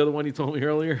 what was the other one you told me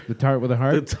earlier? The tart with a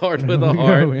heart. The tart with a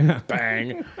heart. Yeah.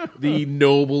 Bang. The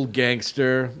noble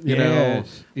gangster. You know,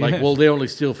 like yes. well, they only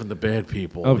steal from the bad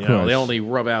people. Of you know, course. they only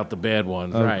rub out the bad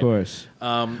ones. Of right. course.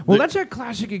 Well, that's a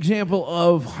classic example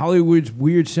of Hollywood's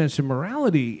weird sense of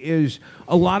morality. Is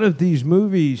a lot of these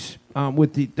movies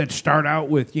that start out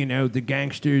with the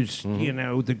gangsters,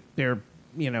 they're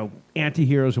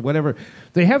anti-heroes or whatever.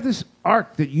 They have this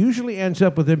arc that usually ends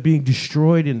up with them being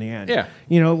destroyed in the end. Yeah.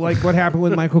 Like what happened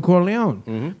with Michael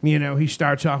Corleone. He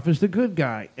starts off as the good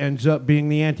guy, ends up being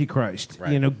the Antichrist.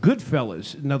 Right.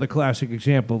 Goodfellas, another classic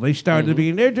example. They started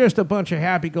being, they're just a bunch of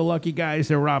happy-go-lucky guys.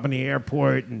 They're robbing the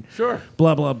airport and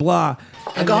blah, blah, blah.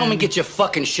 Now go home and get your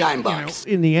fucking shine box.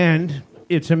 In the end,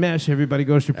 it's a mess. Everybody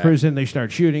goes to prison. They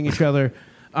start shooting each other.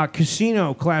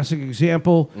 Casino, classic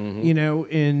example.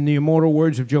 In the immortal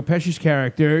words of Joe Pesci's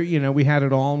character, we had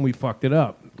it all and we fucked it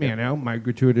up. My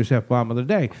gratuitous F-bomb of the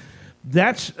day.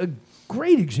 That's a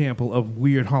great example of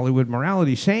weird Hollywood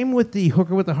morality. Same with the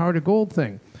hooker with the heart of gold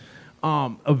thing.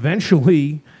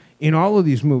 Eventually, in all of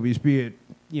these movies, be it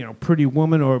Pretty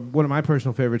Woman or one of my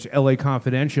personal favorites, L.A.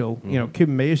 Confidential,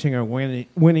 Kim Basinger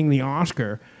winning the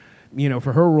Oscar,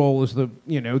 for her role as the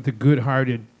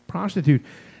good-hearted prostitute.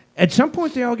 At some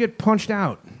point, they all get punched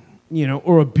out,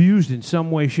 or abused in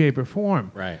some way, shape, or form.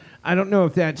 Right. I don't know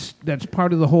if that's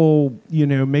part of the whole,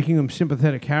 making them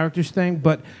sympathetic characters thing.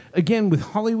 But again, with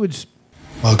Hollywood's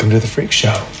welcome to the freak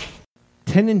show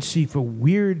tendency for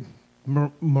weird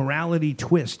morality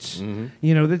twists,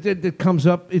 that comes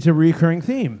up. It's a recurring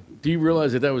theme. Do you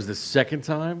realize that was the second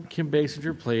time Kim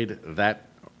Basinger played that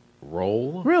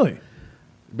role? Really?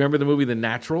 Remember the movie The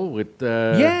Natural with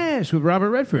yes, with Robert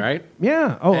Redford, right?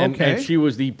 Yeah. Oh, okay. And she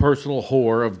was the personal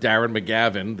whore of Darren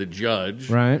McGavin, the judge,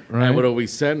 right? And would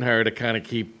always send her to kind of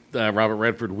keep Robert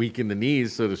Redford weak in the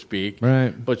knees, so to speak, right?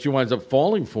 But she winds up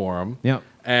falling for him. Yeah.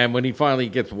 And when he finally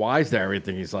gets wise to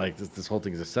everything, he's like, "This whole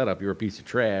thing's a setup. You're a piece of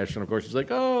trash." And of course, she's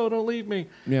like, "Oh, don't leave me."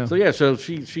 Yeah. So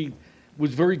she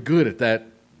was very good at that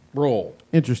role.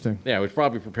 Interesting. Yeah, which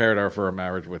probably prepared her for a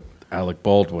marriage with Alec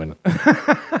Baldwin.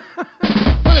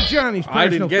 One of Johnny's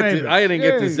personal favorites. I didn't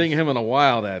get to sing him in a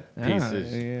while. That piece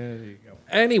is. Yeah, there you go.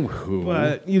 Anywho,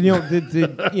 but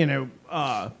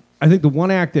I think the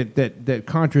one act that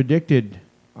contradicted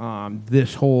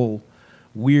this whole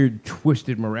weird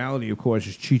twisted morality, of course,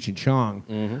 is Cheech and Chong,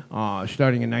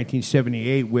 starting in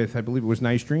 1978 with, I believe it was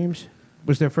Nice Dreams.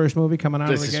 Was their first movie coming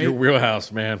out of the gate? This is your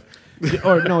wheelhouse, man.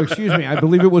 Or no, excuse me. I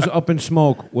believe it was Up in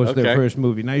Smoke was their first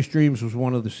movie. Nice Dreams was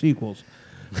one of the sequels.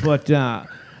 But I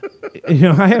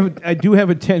do have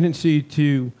a tendency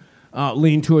to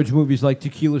lean towards movies like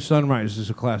Tequila Sunrise is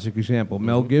a classic example.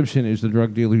 Mel Gibson is the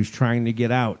drug dealer who's trying to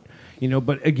get out.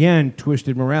 But again,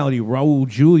 twisted morality. Raul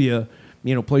Julia,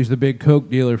 plays the big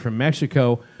coke dealer from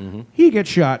Mexico. He gets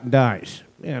shot and dies.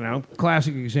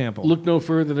 Classic example. Look no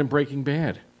further than Breaking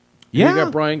Bad. Yeah. You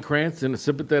got Bryan Cranston, a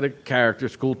sympathetic character,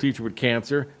 school teacher with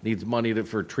cancer, needs money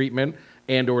for treatment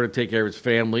and or to take care of his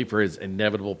family for his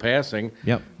inevitable passing.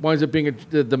 Yep. Winds up being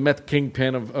the meth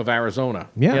kingpin of Arizona.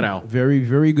 Yeah. Very,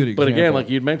 very good example. But again, like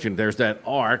you'd mentioned, there's that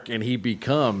arc, and he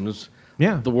becomes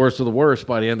the worst of the worst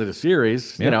by the end of the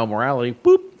series. Morality,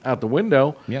 boop, out the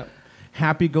window. Yeah.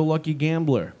 Happy-go-lucky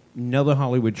gambler, another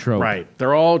Hollywood trope. Right.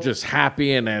 They're all just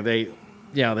happy, and they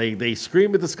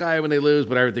scream at the sky when they lose,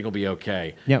 but everything will be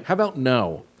okay. Yep. How about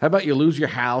no? How about you lose your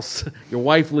house, your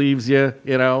wife leaves you,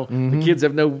 the kids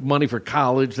have no money for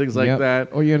college, things like that.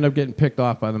 Or you end up getting picked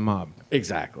off by the mob.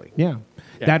 Exactly. Yeah.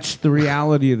 That's the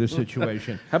reality of the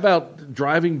situation. How about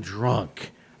Driving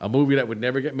Drunk? A movie that would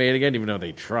never get made again, even though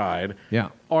they tried. Yeah.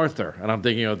 Arthur, and I'm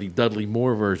thinking of the Dudley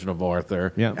Moore version of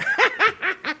Arthur. Yeah.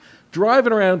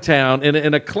 Driving around town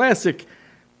in a classic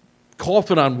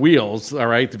coffin on wheels, all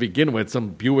right, to begin with, some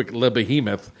Buick Le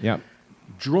Behemoth. Yeah.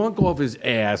 Drunk off his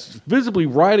ass, visibly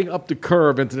riding up the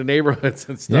curb into the neighborhoods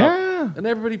and stuff. Yeah. And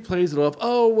everybody plays it off.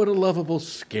 Oh, what a lovable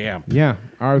scamp. Yeah.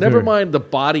 Arthur. Never mind the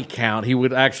body count he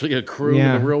would actually accrue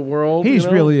in the real world. He's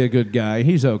really a good guy.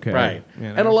 He's okay. Right.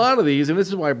 And a lot of these, and this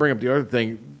is why I bring up the other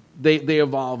thing, they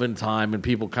evolve in time and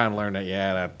people kind of learn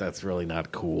that, that's really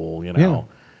not cool, Yeah.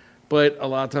 But a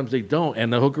lot of times they don't.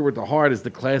 And the hooker with the heart is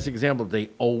the classic example. They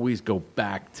always go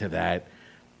back to that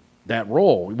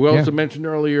role. We also mentioned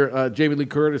earlier Jamie Lee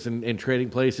Curtis in Trading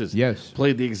Places. Yes.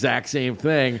 Played the exact same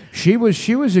thing. She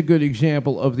was a good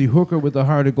example of the hooker with the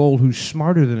heart of gold who's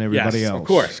smarter than everybody else. Of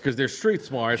course, because they're street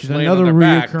smart. She's laying another on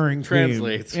their reoccurring back,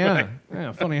 translates. Yeah. Right.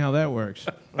 Yeah. Funny how that works.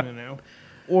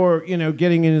 Or,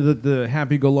 getting into the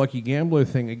happy-go-lucky gambler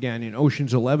thing again in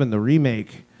Ocean's 11, the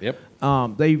remake. Yep.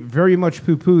 They very much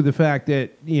poo-poo the fact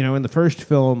that, in the first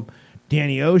film,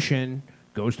 Danny Ocean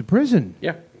goes to prison.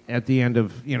 Yeah. At the end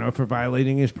of, for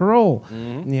violating his parole.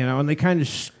 And they kind of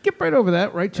skip right over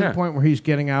that, right to the point where he's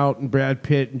getting out, and Brad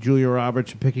Pitt and Julia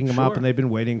Roberts are picking him up, and they've been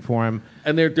waiting for him.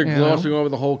 And they're glossing over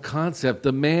the whole concept.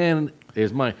 The man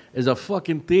is a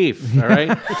fucking thief, all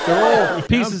right? They're all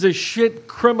pieces of shit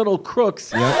criminal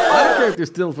crooks. Yep. I don't care if they're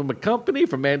stealing from a company,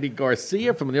 from Andy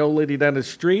Garcia, from the old lady down the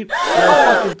street. They're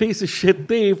a fucking piece of shit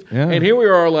thief. Yeah. And here we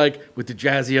are, like, with the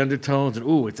jazzy undertones, and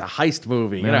ooh, it's a heist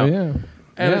movie, you know? Yeah.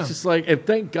 And it's just like, and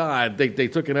thank God they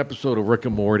took an episode of Rick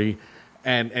and Morty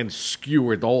and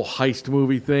skewered the whole heist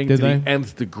movie thing to the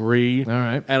nth degree. All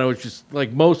right. And it was just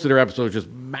like most of their episodes just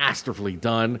masterfully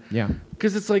done. Yeah.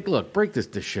 Because it's like, look, break this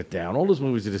shit down. All those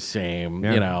movies are the same,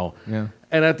 Yeah.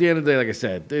 And at the end of the day, like I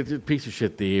said, they're piece of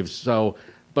shit thieves. So,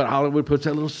 but Hollywood puts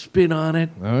that little spin on it.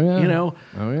 Oh, yeah.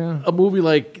 Oh, yeah. A movie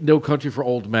like No Country for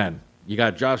Old Men. You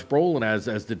got Josh Brolin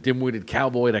as the dim-witted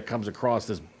cowboy that comes across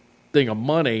this thing of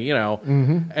money,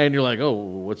 and you're like, oh,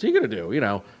 what's he going to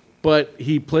do, But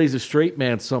he plays a straight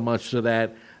man so much so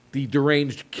that the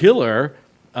deranged killer,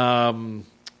 Javier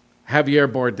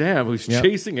Bardem, who's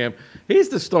chasing him, he's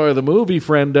the star of the movie,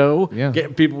 friendo,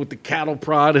 getting people with the cattle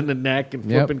prod in the neck and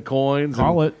flipping coins.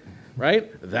 Call it.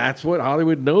 Right? That's what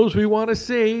Hollywood knows we want to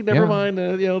see. Never mind,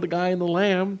 the guy in the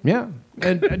lamb. Yeah.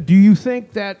 And do you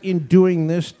think that in doing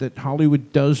this that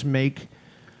Hollywood does make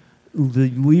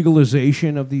the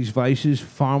legalization of these vices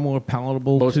far more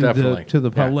palatable to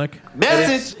the public?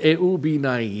 Message. It will be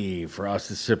naive for us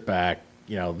to sit back,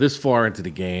 this far into the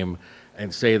game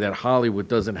and say that Hollywood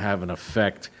doesn't have an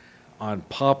effect on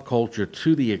pop culture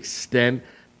to the extent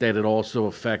that it also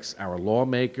affects our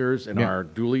lawmakers and our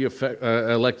duly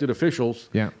elected officials.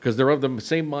 Yeah. Because they're of the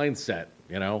same mindset,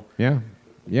 Yeah.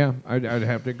 Yeah. I'd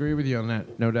have to agree with you on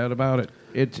that. No doubt about it.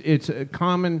 It's a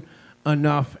common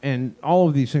enough, and all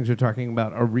of these things we're talking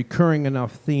about are recurring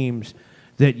enough themes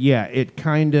that it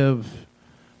kind of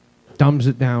dumbs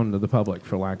it down to the public,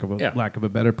 for lack of a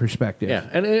better perspective. Yeah,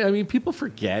 and I mean, people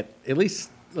forget, at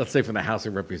least let's say from the House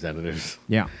of Representatives.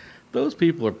 Yeah, those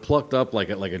people are plucked up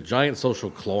like a giant social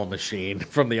claw machine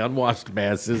from the unwashed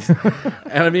masses.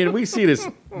 And I mean, we see this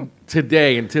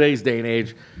today in today's day and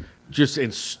age, just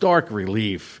in stark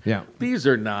relief. Yeah, these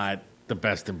are not the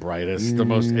best and brightest, the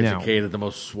most educated, the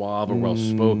most suave or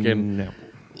well-spoken. No.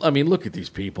 I mean, look at these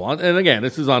people. And again,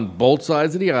 this is on both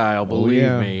sides of the aisle, believe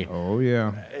me. Oh,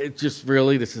 yeah. It just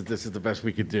really, this is the best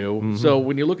we could do. So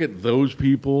when you look at those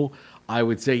people, I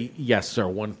would say, yes, sir,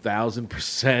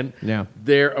 1,000%. Yeah.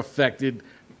 They're affected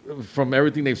from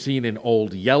everything they've seen in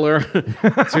Old Yeller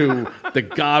to The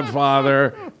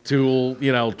Godfather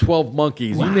to 12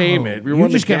 Monkeys, you name it. You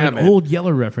just got an Old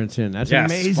Yeller reference in. That's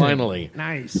amazing. Yes, finally.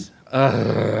 Nice.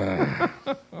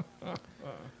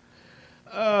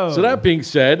 So that being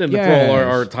said, and for all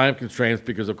our time constraints,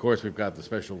 because of course we've got the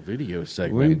special video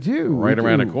segment we do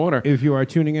around the corner. If you are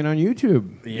tuning in on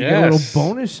YouTube, you get a little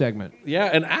bonus segment. Yeah,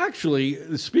 and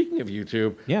actually, speaking of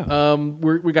YouTube,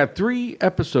 we got 3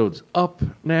 episodes up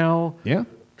now. Yeah.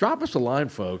 Drop us a line,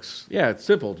 folks. Yeah, it's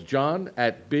simple. It's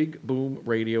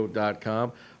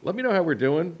john@bigboomradio.com. Let me know how we're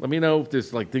doing. Let me know if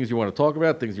there's things you want to talk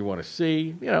about, things you want to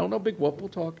see. No big whoop. We'll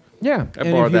talk. Yeah. And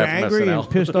if you're angry and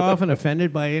pissed off and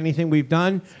offended by anything we've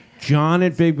done,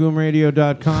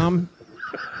 john@bigboomradio.com.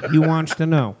 He wants to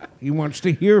know. He wants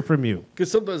to hear from you. Because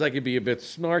sometimes I can be a bit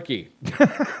snarky.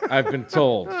 I've been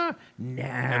told.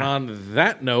 And on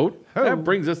that note, that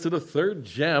brings us to the 3rd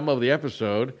gem of the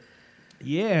episode.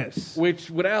 Yes.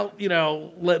 Which, without,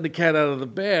 letting the cat out of the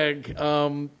bag,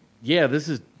 this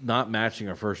is not matching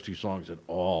our first 2 songs at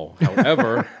all.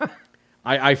 However,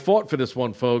 I fought for this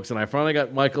one, folks, and I finally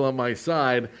got Michael on my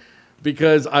side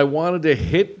because I wanted to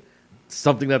hit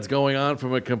something that's going on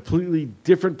from a completely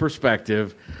different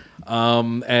perspective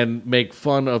and make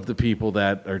fun of the people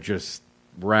that are just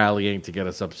rallying to get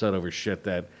us upset over shit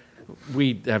that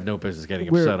we have no business getting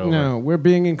upset over. No, we're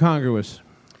being incongruous.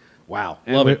 Wow.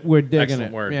 Love it. We're digging Excellent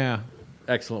it. word. Yeah.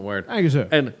 Excellent word. Thank you, sir.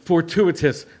 And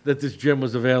fortuitous that this gem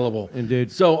was available.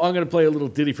 Indeed. So I'm going to play a little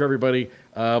ditty for everybody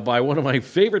by one of my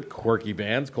favorite quirky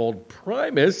bands called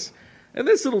Primus. And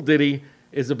this little ditty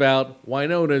is about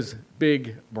Winona's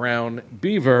Big Brown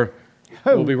Beaver.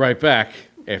 Oh. We'll be right back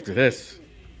after this.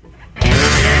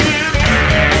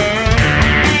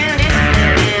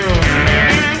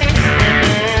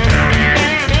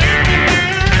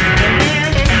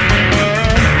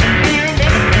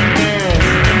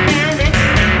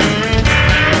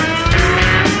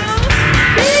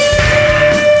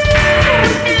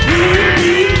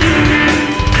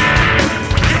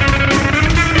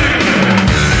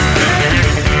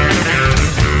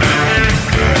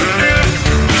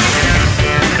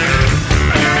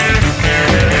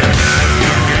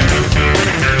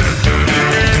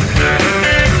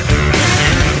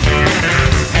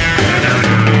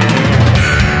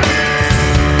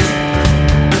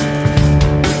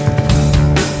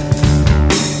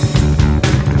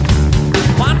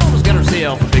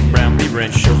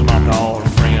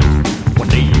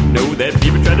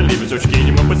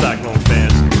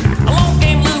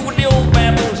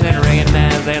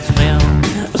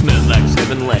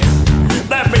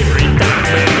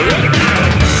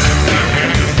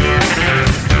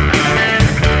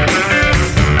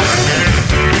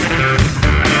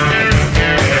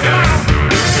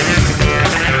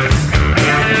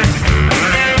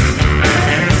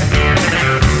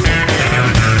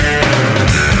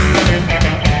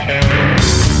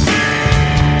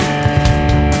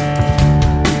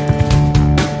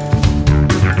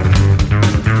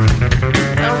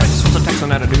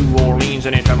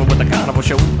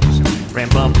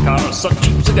 to suck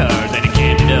cheap cigars, and he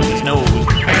candied up his nose.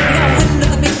 He got wind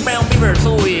of the big brown beaver,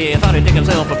 so he thought he'd take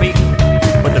himself a peek.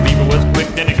 But the beaver was quick,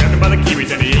 then he grabbed him by the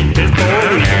kiwis, and he ate his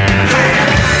boy.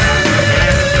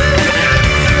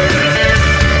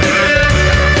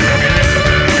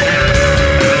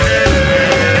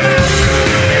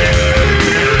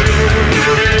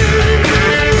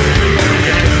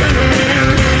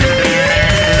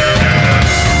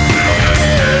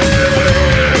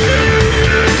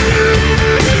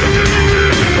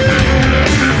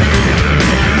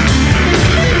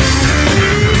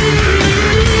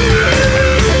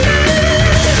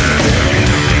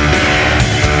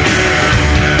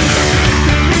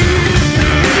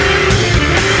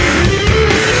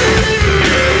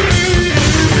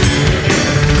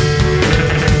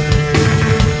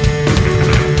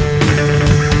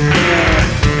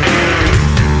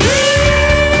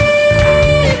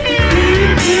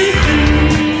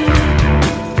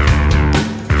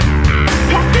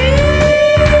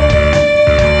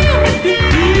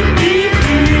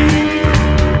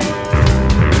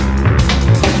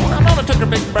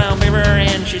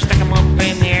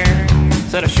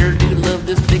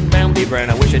 and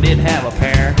I wish I did have a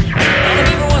pair. Now the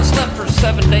beaver once slept for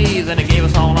 7 days and it gave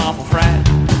us all an awful fright.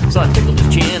 So I tickled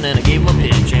his chin and I gave him a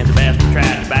pinch and the bastard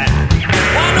tried to bite.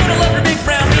 Well, I know I loved her big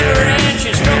brown beaver and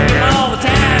she stroked him all the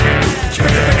time. She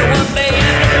picked her finger one day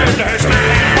and returned to her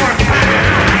smiling porcupine.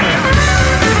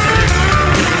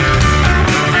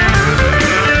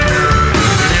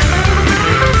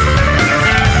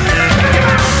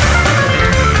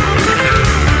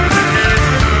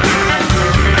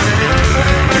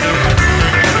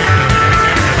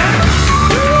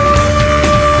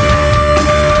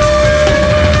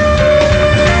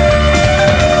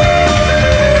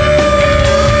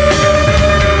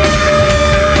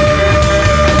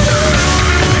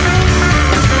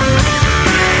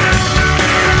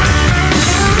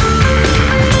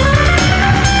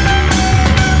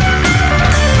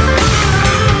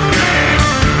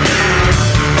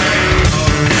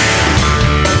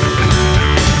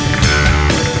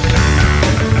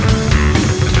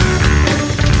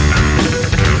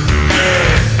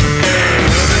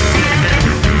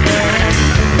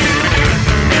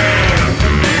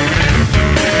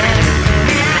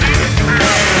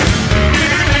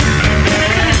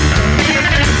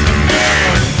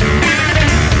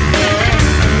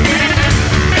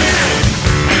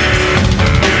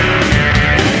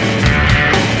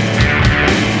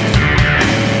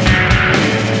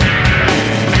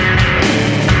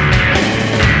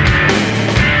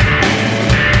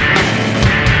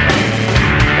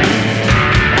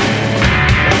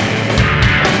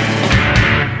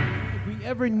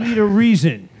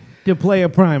 To play a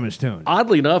Primus tune.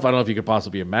 Oddly enough, I don't know if you could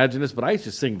possibly imagine this, but I used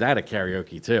to sing that at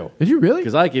karaoke too. Did you really?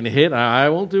 Because I can hit, I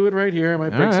won't do it right here, I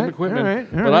might break some equipment,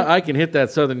 but I can hit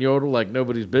that Southern yodel like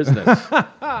nobody's business.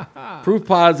 Proof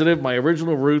positive, my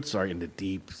original roots are in the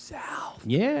deep South.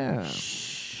 Yeah.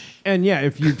 And yeah,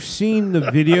 if you've seen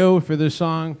the video for this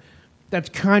song, that's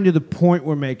kind of the point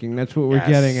we're making. That's what we're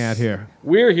getting at here.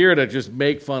 We're here to just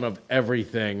make fun of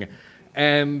everything.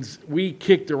 And we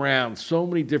kicked around so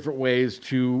many different ways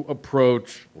to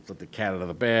approach, let's let the cat out of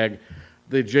the bag,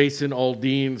 the Jason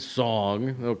Aldean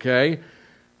song, okay?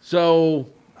 So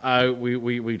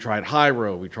we tried high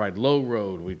road, we tried low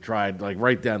road, we tried like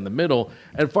right down the middle,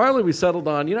 and finally we settled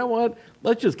on, you know what,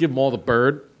 let's just give them all the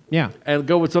bird. Yeah. And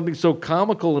go with something so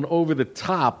comical and over the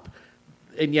top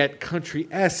and yet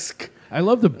country-esque. I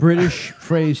love the British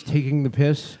phrase, taking the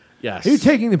piss. Yes. Are you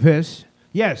taking the piss?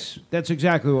 Yes, that's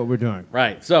exactly what we're doing.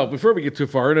 Right. So before we get too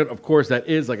far in it, of course, that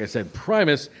is, like I said,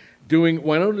 Primus doing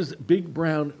Winona's Big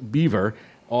Brown Beaver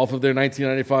off of their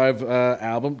 1995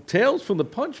 album, Tales from the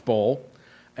Punch Bowl.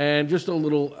 And just a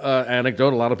little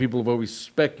anecdote, a lot of people have always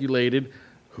speculated,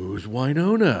 who's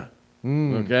Winona?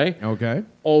 Okay? Okay.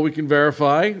 All we can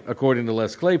verify, according to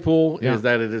Les Claypool, is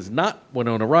that it is not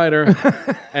Winona Ryder,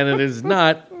 and it is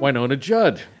not Winona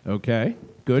Judd. Okay.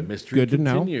 Good. The mystery Good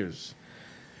continues. To know.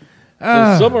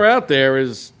 So somewhere out there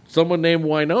is someone named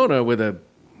Winona with a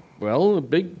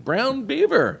big brown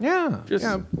beaver. Yeah. Just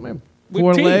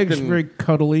four legs, very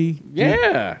cuddly.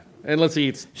 Yeah. And let's see,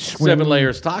 it's 7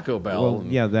 layers Taco Bell. Well,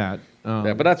 yeah, that.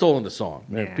 Yeah, but that's all in the song.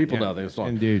 Yeah, People know the song.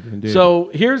 Indeed.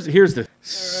 So here's the...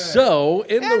 So,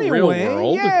 in the real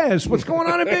world... Yes, what's going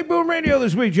on at Big Boom Radio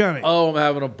this week, Johnny? Oh, I'm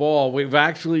having a ball. We've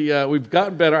actually... we've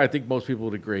gotten better, I think most people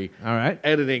would agree, all right,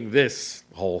 editing this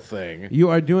whole thing. You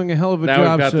are doing a hell of a job,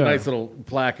 Now we've got sir. the nice little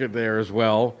placard there as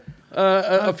well.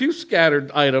 A few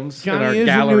scattered items Johnny in our is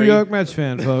gallery. a New York Mets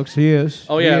fan, folks. He is.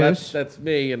 Oh, yeah, He that's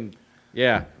me. And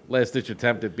Yeah, last-ditch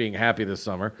attempt at being happy this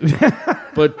summer.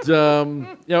 But,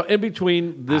 in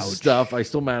between this stuff, I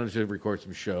still managed to record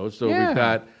some shows. So we've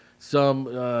got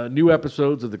some new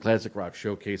episodes of the Classic Rock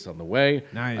Showcase on the way.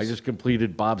 Nice. I just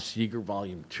completed Bob Seger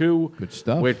Volume 2. Good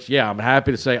stuff. Which, I'm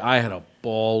happy to say I had a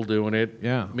ball doing it.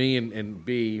 Yeah. Me and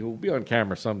B, who will be on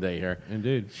camera someday here.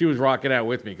 Indeed. She was rocking out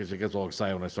with me because she gets all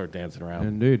excited when I start dancing around.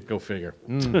 Indeed. Go figure.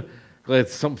 Glad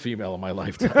some female in my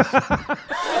life does.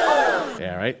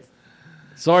 Yeah, right?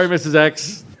 Sorry, Mrs.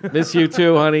 X. Miss you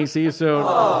too, honey. See you soon.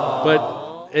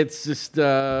 But it's just,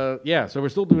 so we're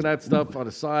still doing that stuff on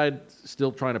the side,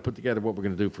 still trying to put together what we're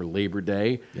going to do for Labor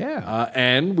Day. Yeah.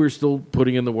 And we're still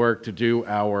putting in the work to do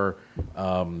our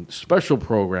special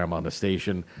program on the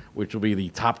station, which will be the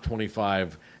top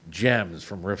 25 gems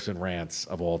from Riffs and Rants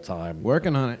of all time.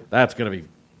 Working on it. That's going to be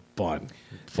fun.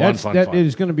 That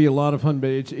is going to be a lot of fun, but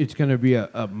it's going to be a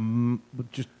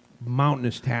just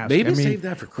mountainous task. Maybe save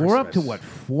that for Christmas. We're up to,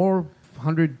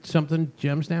 400-something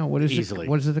gems now? What is Easily. it?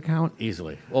 What is it, the count?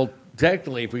 Easily. Well,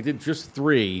 technically, if we did just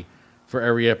 3 for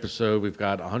every episode, we've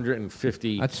got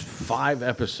 150. That's 5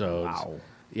 episodes. Wow.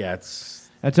 Yeah,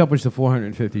 that's upwards to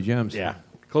 450 gems. Yeah,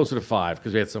 closer to 5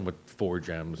 because we had some with 4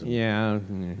 gems. Yeah.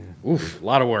 Oof, a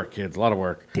lot of work, kids. A lot of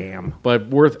work. Damn. But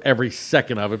worth every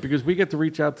second of it because we get to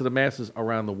reach out to the masses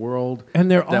around the world.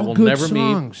 And they're that all we'll good never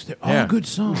songs. Meet. They're all good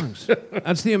songs.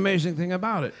 That's the amazing thing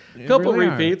about it. A couple really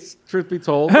repeats, truth be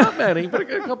told. Not many, but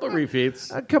a couple of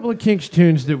repeats. A couple of Kinks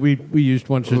tunes that we used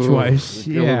once or twice. A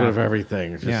little bit of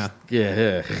everything. Just,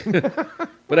 yeah.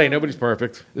 But hey, nobody's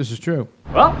perfect. This is true.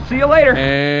 Well, see you later.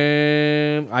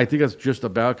 And I think that's just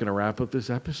about going to wrap up this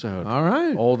episode. All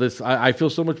right. All this, I feel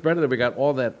so much better that we got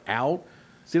all that out.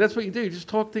 See, that's what you do. You just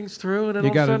talk things through, and then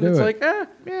all of a sudden it's like,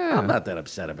 I'm not that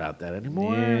upset about that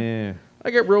anymore. Yeah.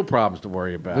 I get real problems to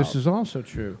worry about. This is also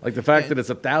true. Like the fact that it's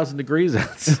 1,000 degrees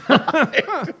outside.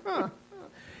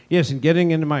 Yes, and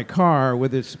getting into my car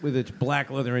with its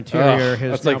black leather interior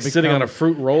has that's now like sitting on a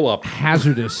fruit roll-up.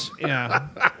 Hazardous. Yeah.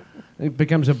 It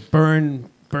becomes a burn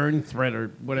threat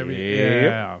or whatever.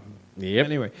 Yeah. Yep.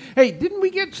 Anyway, hey, didn't we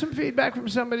get some feedback from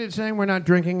somebody saying we're not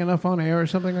drinking enough on air or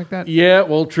something like that? Yeah,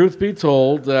 well, truth be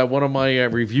told, one of my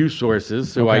review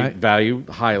sources, who I value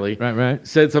highly,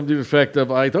 said something to the effect of,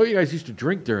 I thought you guys used to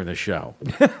drink during the show.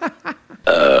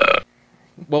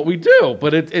 Well, we do,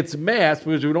 but it's masked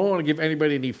because we don't want to give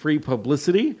anybody any free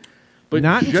publicity. But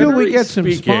not until we get some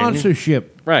speaking,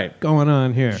 sponsorship going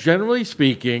on here. Generally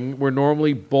speaking, we're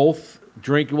normally both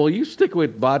drinking. Well, you stick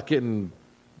with vodka and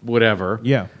whatever.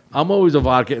 Yeah. I'm always a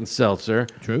vodka and seltzer.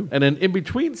 True. And then in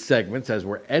between segments, as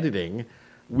we're editing,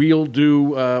 we'll do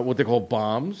what they call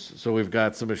bombs. So we've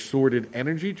got some assorted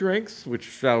energy drinks, which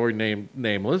shall remain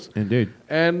nameless. Indeed.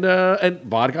 And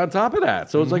vodka on top of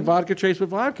that. So it's like vodka chased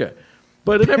with vodka.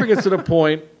 But it never gets to the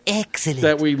point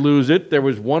that we lose it. There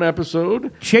was one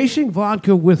episode. Chasing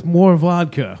vodka with more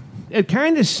vodka. It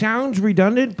kind of sounds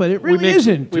redundant, but it really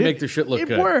isn't. We make the shit look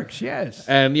good. It works, yes.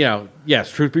 And,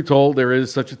 yes, truth be told, there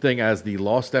is such a thing as the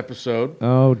lost episode.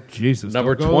 Oh, Jesus.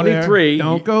 Number Don't go 23. there.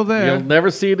 Don't go there. You'll never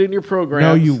see it in your program.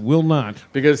 No, you will not.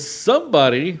 Because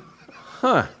somebody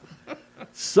that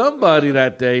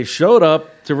day showed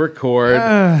up to record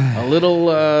a little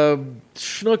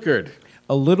schnookered.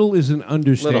 A little is an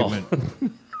understatement.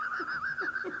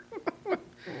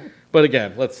 But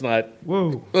again, let's not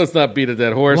beat a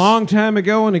dead horse. Long time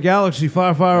ago in a galaxy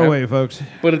far, far away, folks.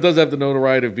 But it does have the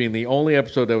notoriety of being the only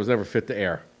episode that was never fit to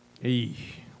air.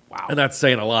 Wow. And that's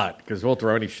saying a lot, because we'll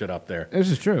throw any shit up there. This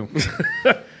is true.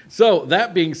 So,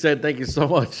 that being said, thank you so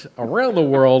much around the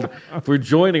world for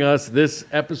joining us this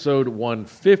episode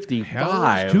 155.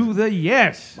 Hells to the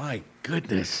yes. My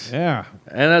goodness. Yeah.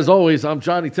 And as always, I'm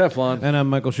Johnny Teflon. And I'm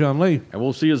Michael Sean Lee. And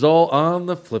we'll see you all on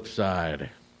the flip side.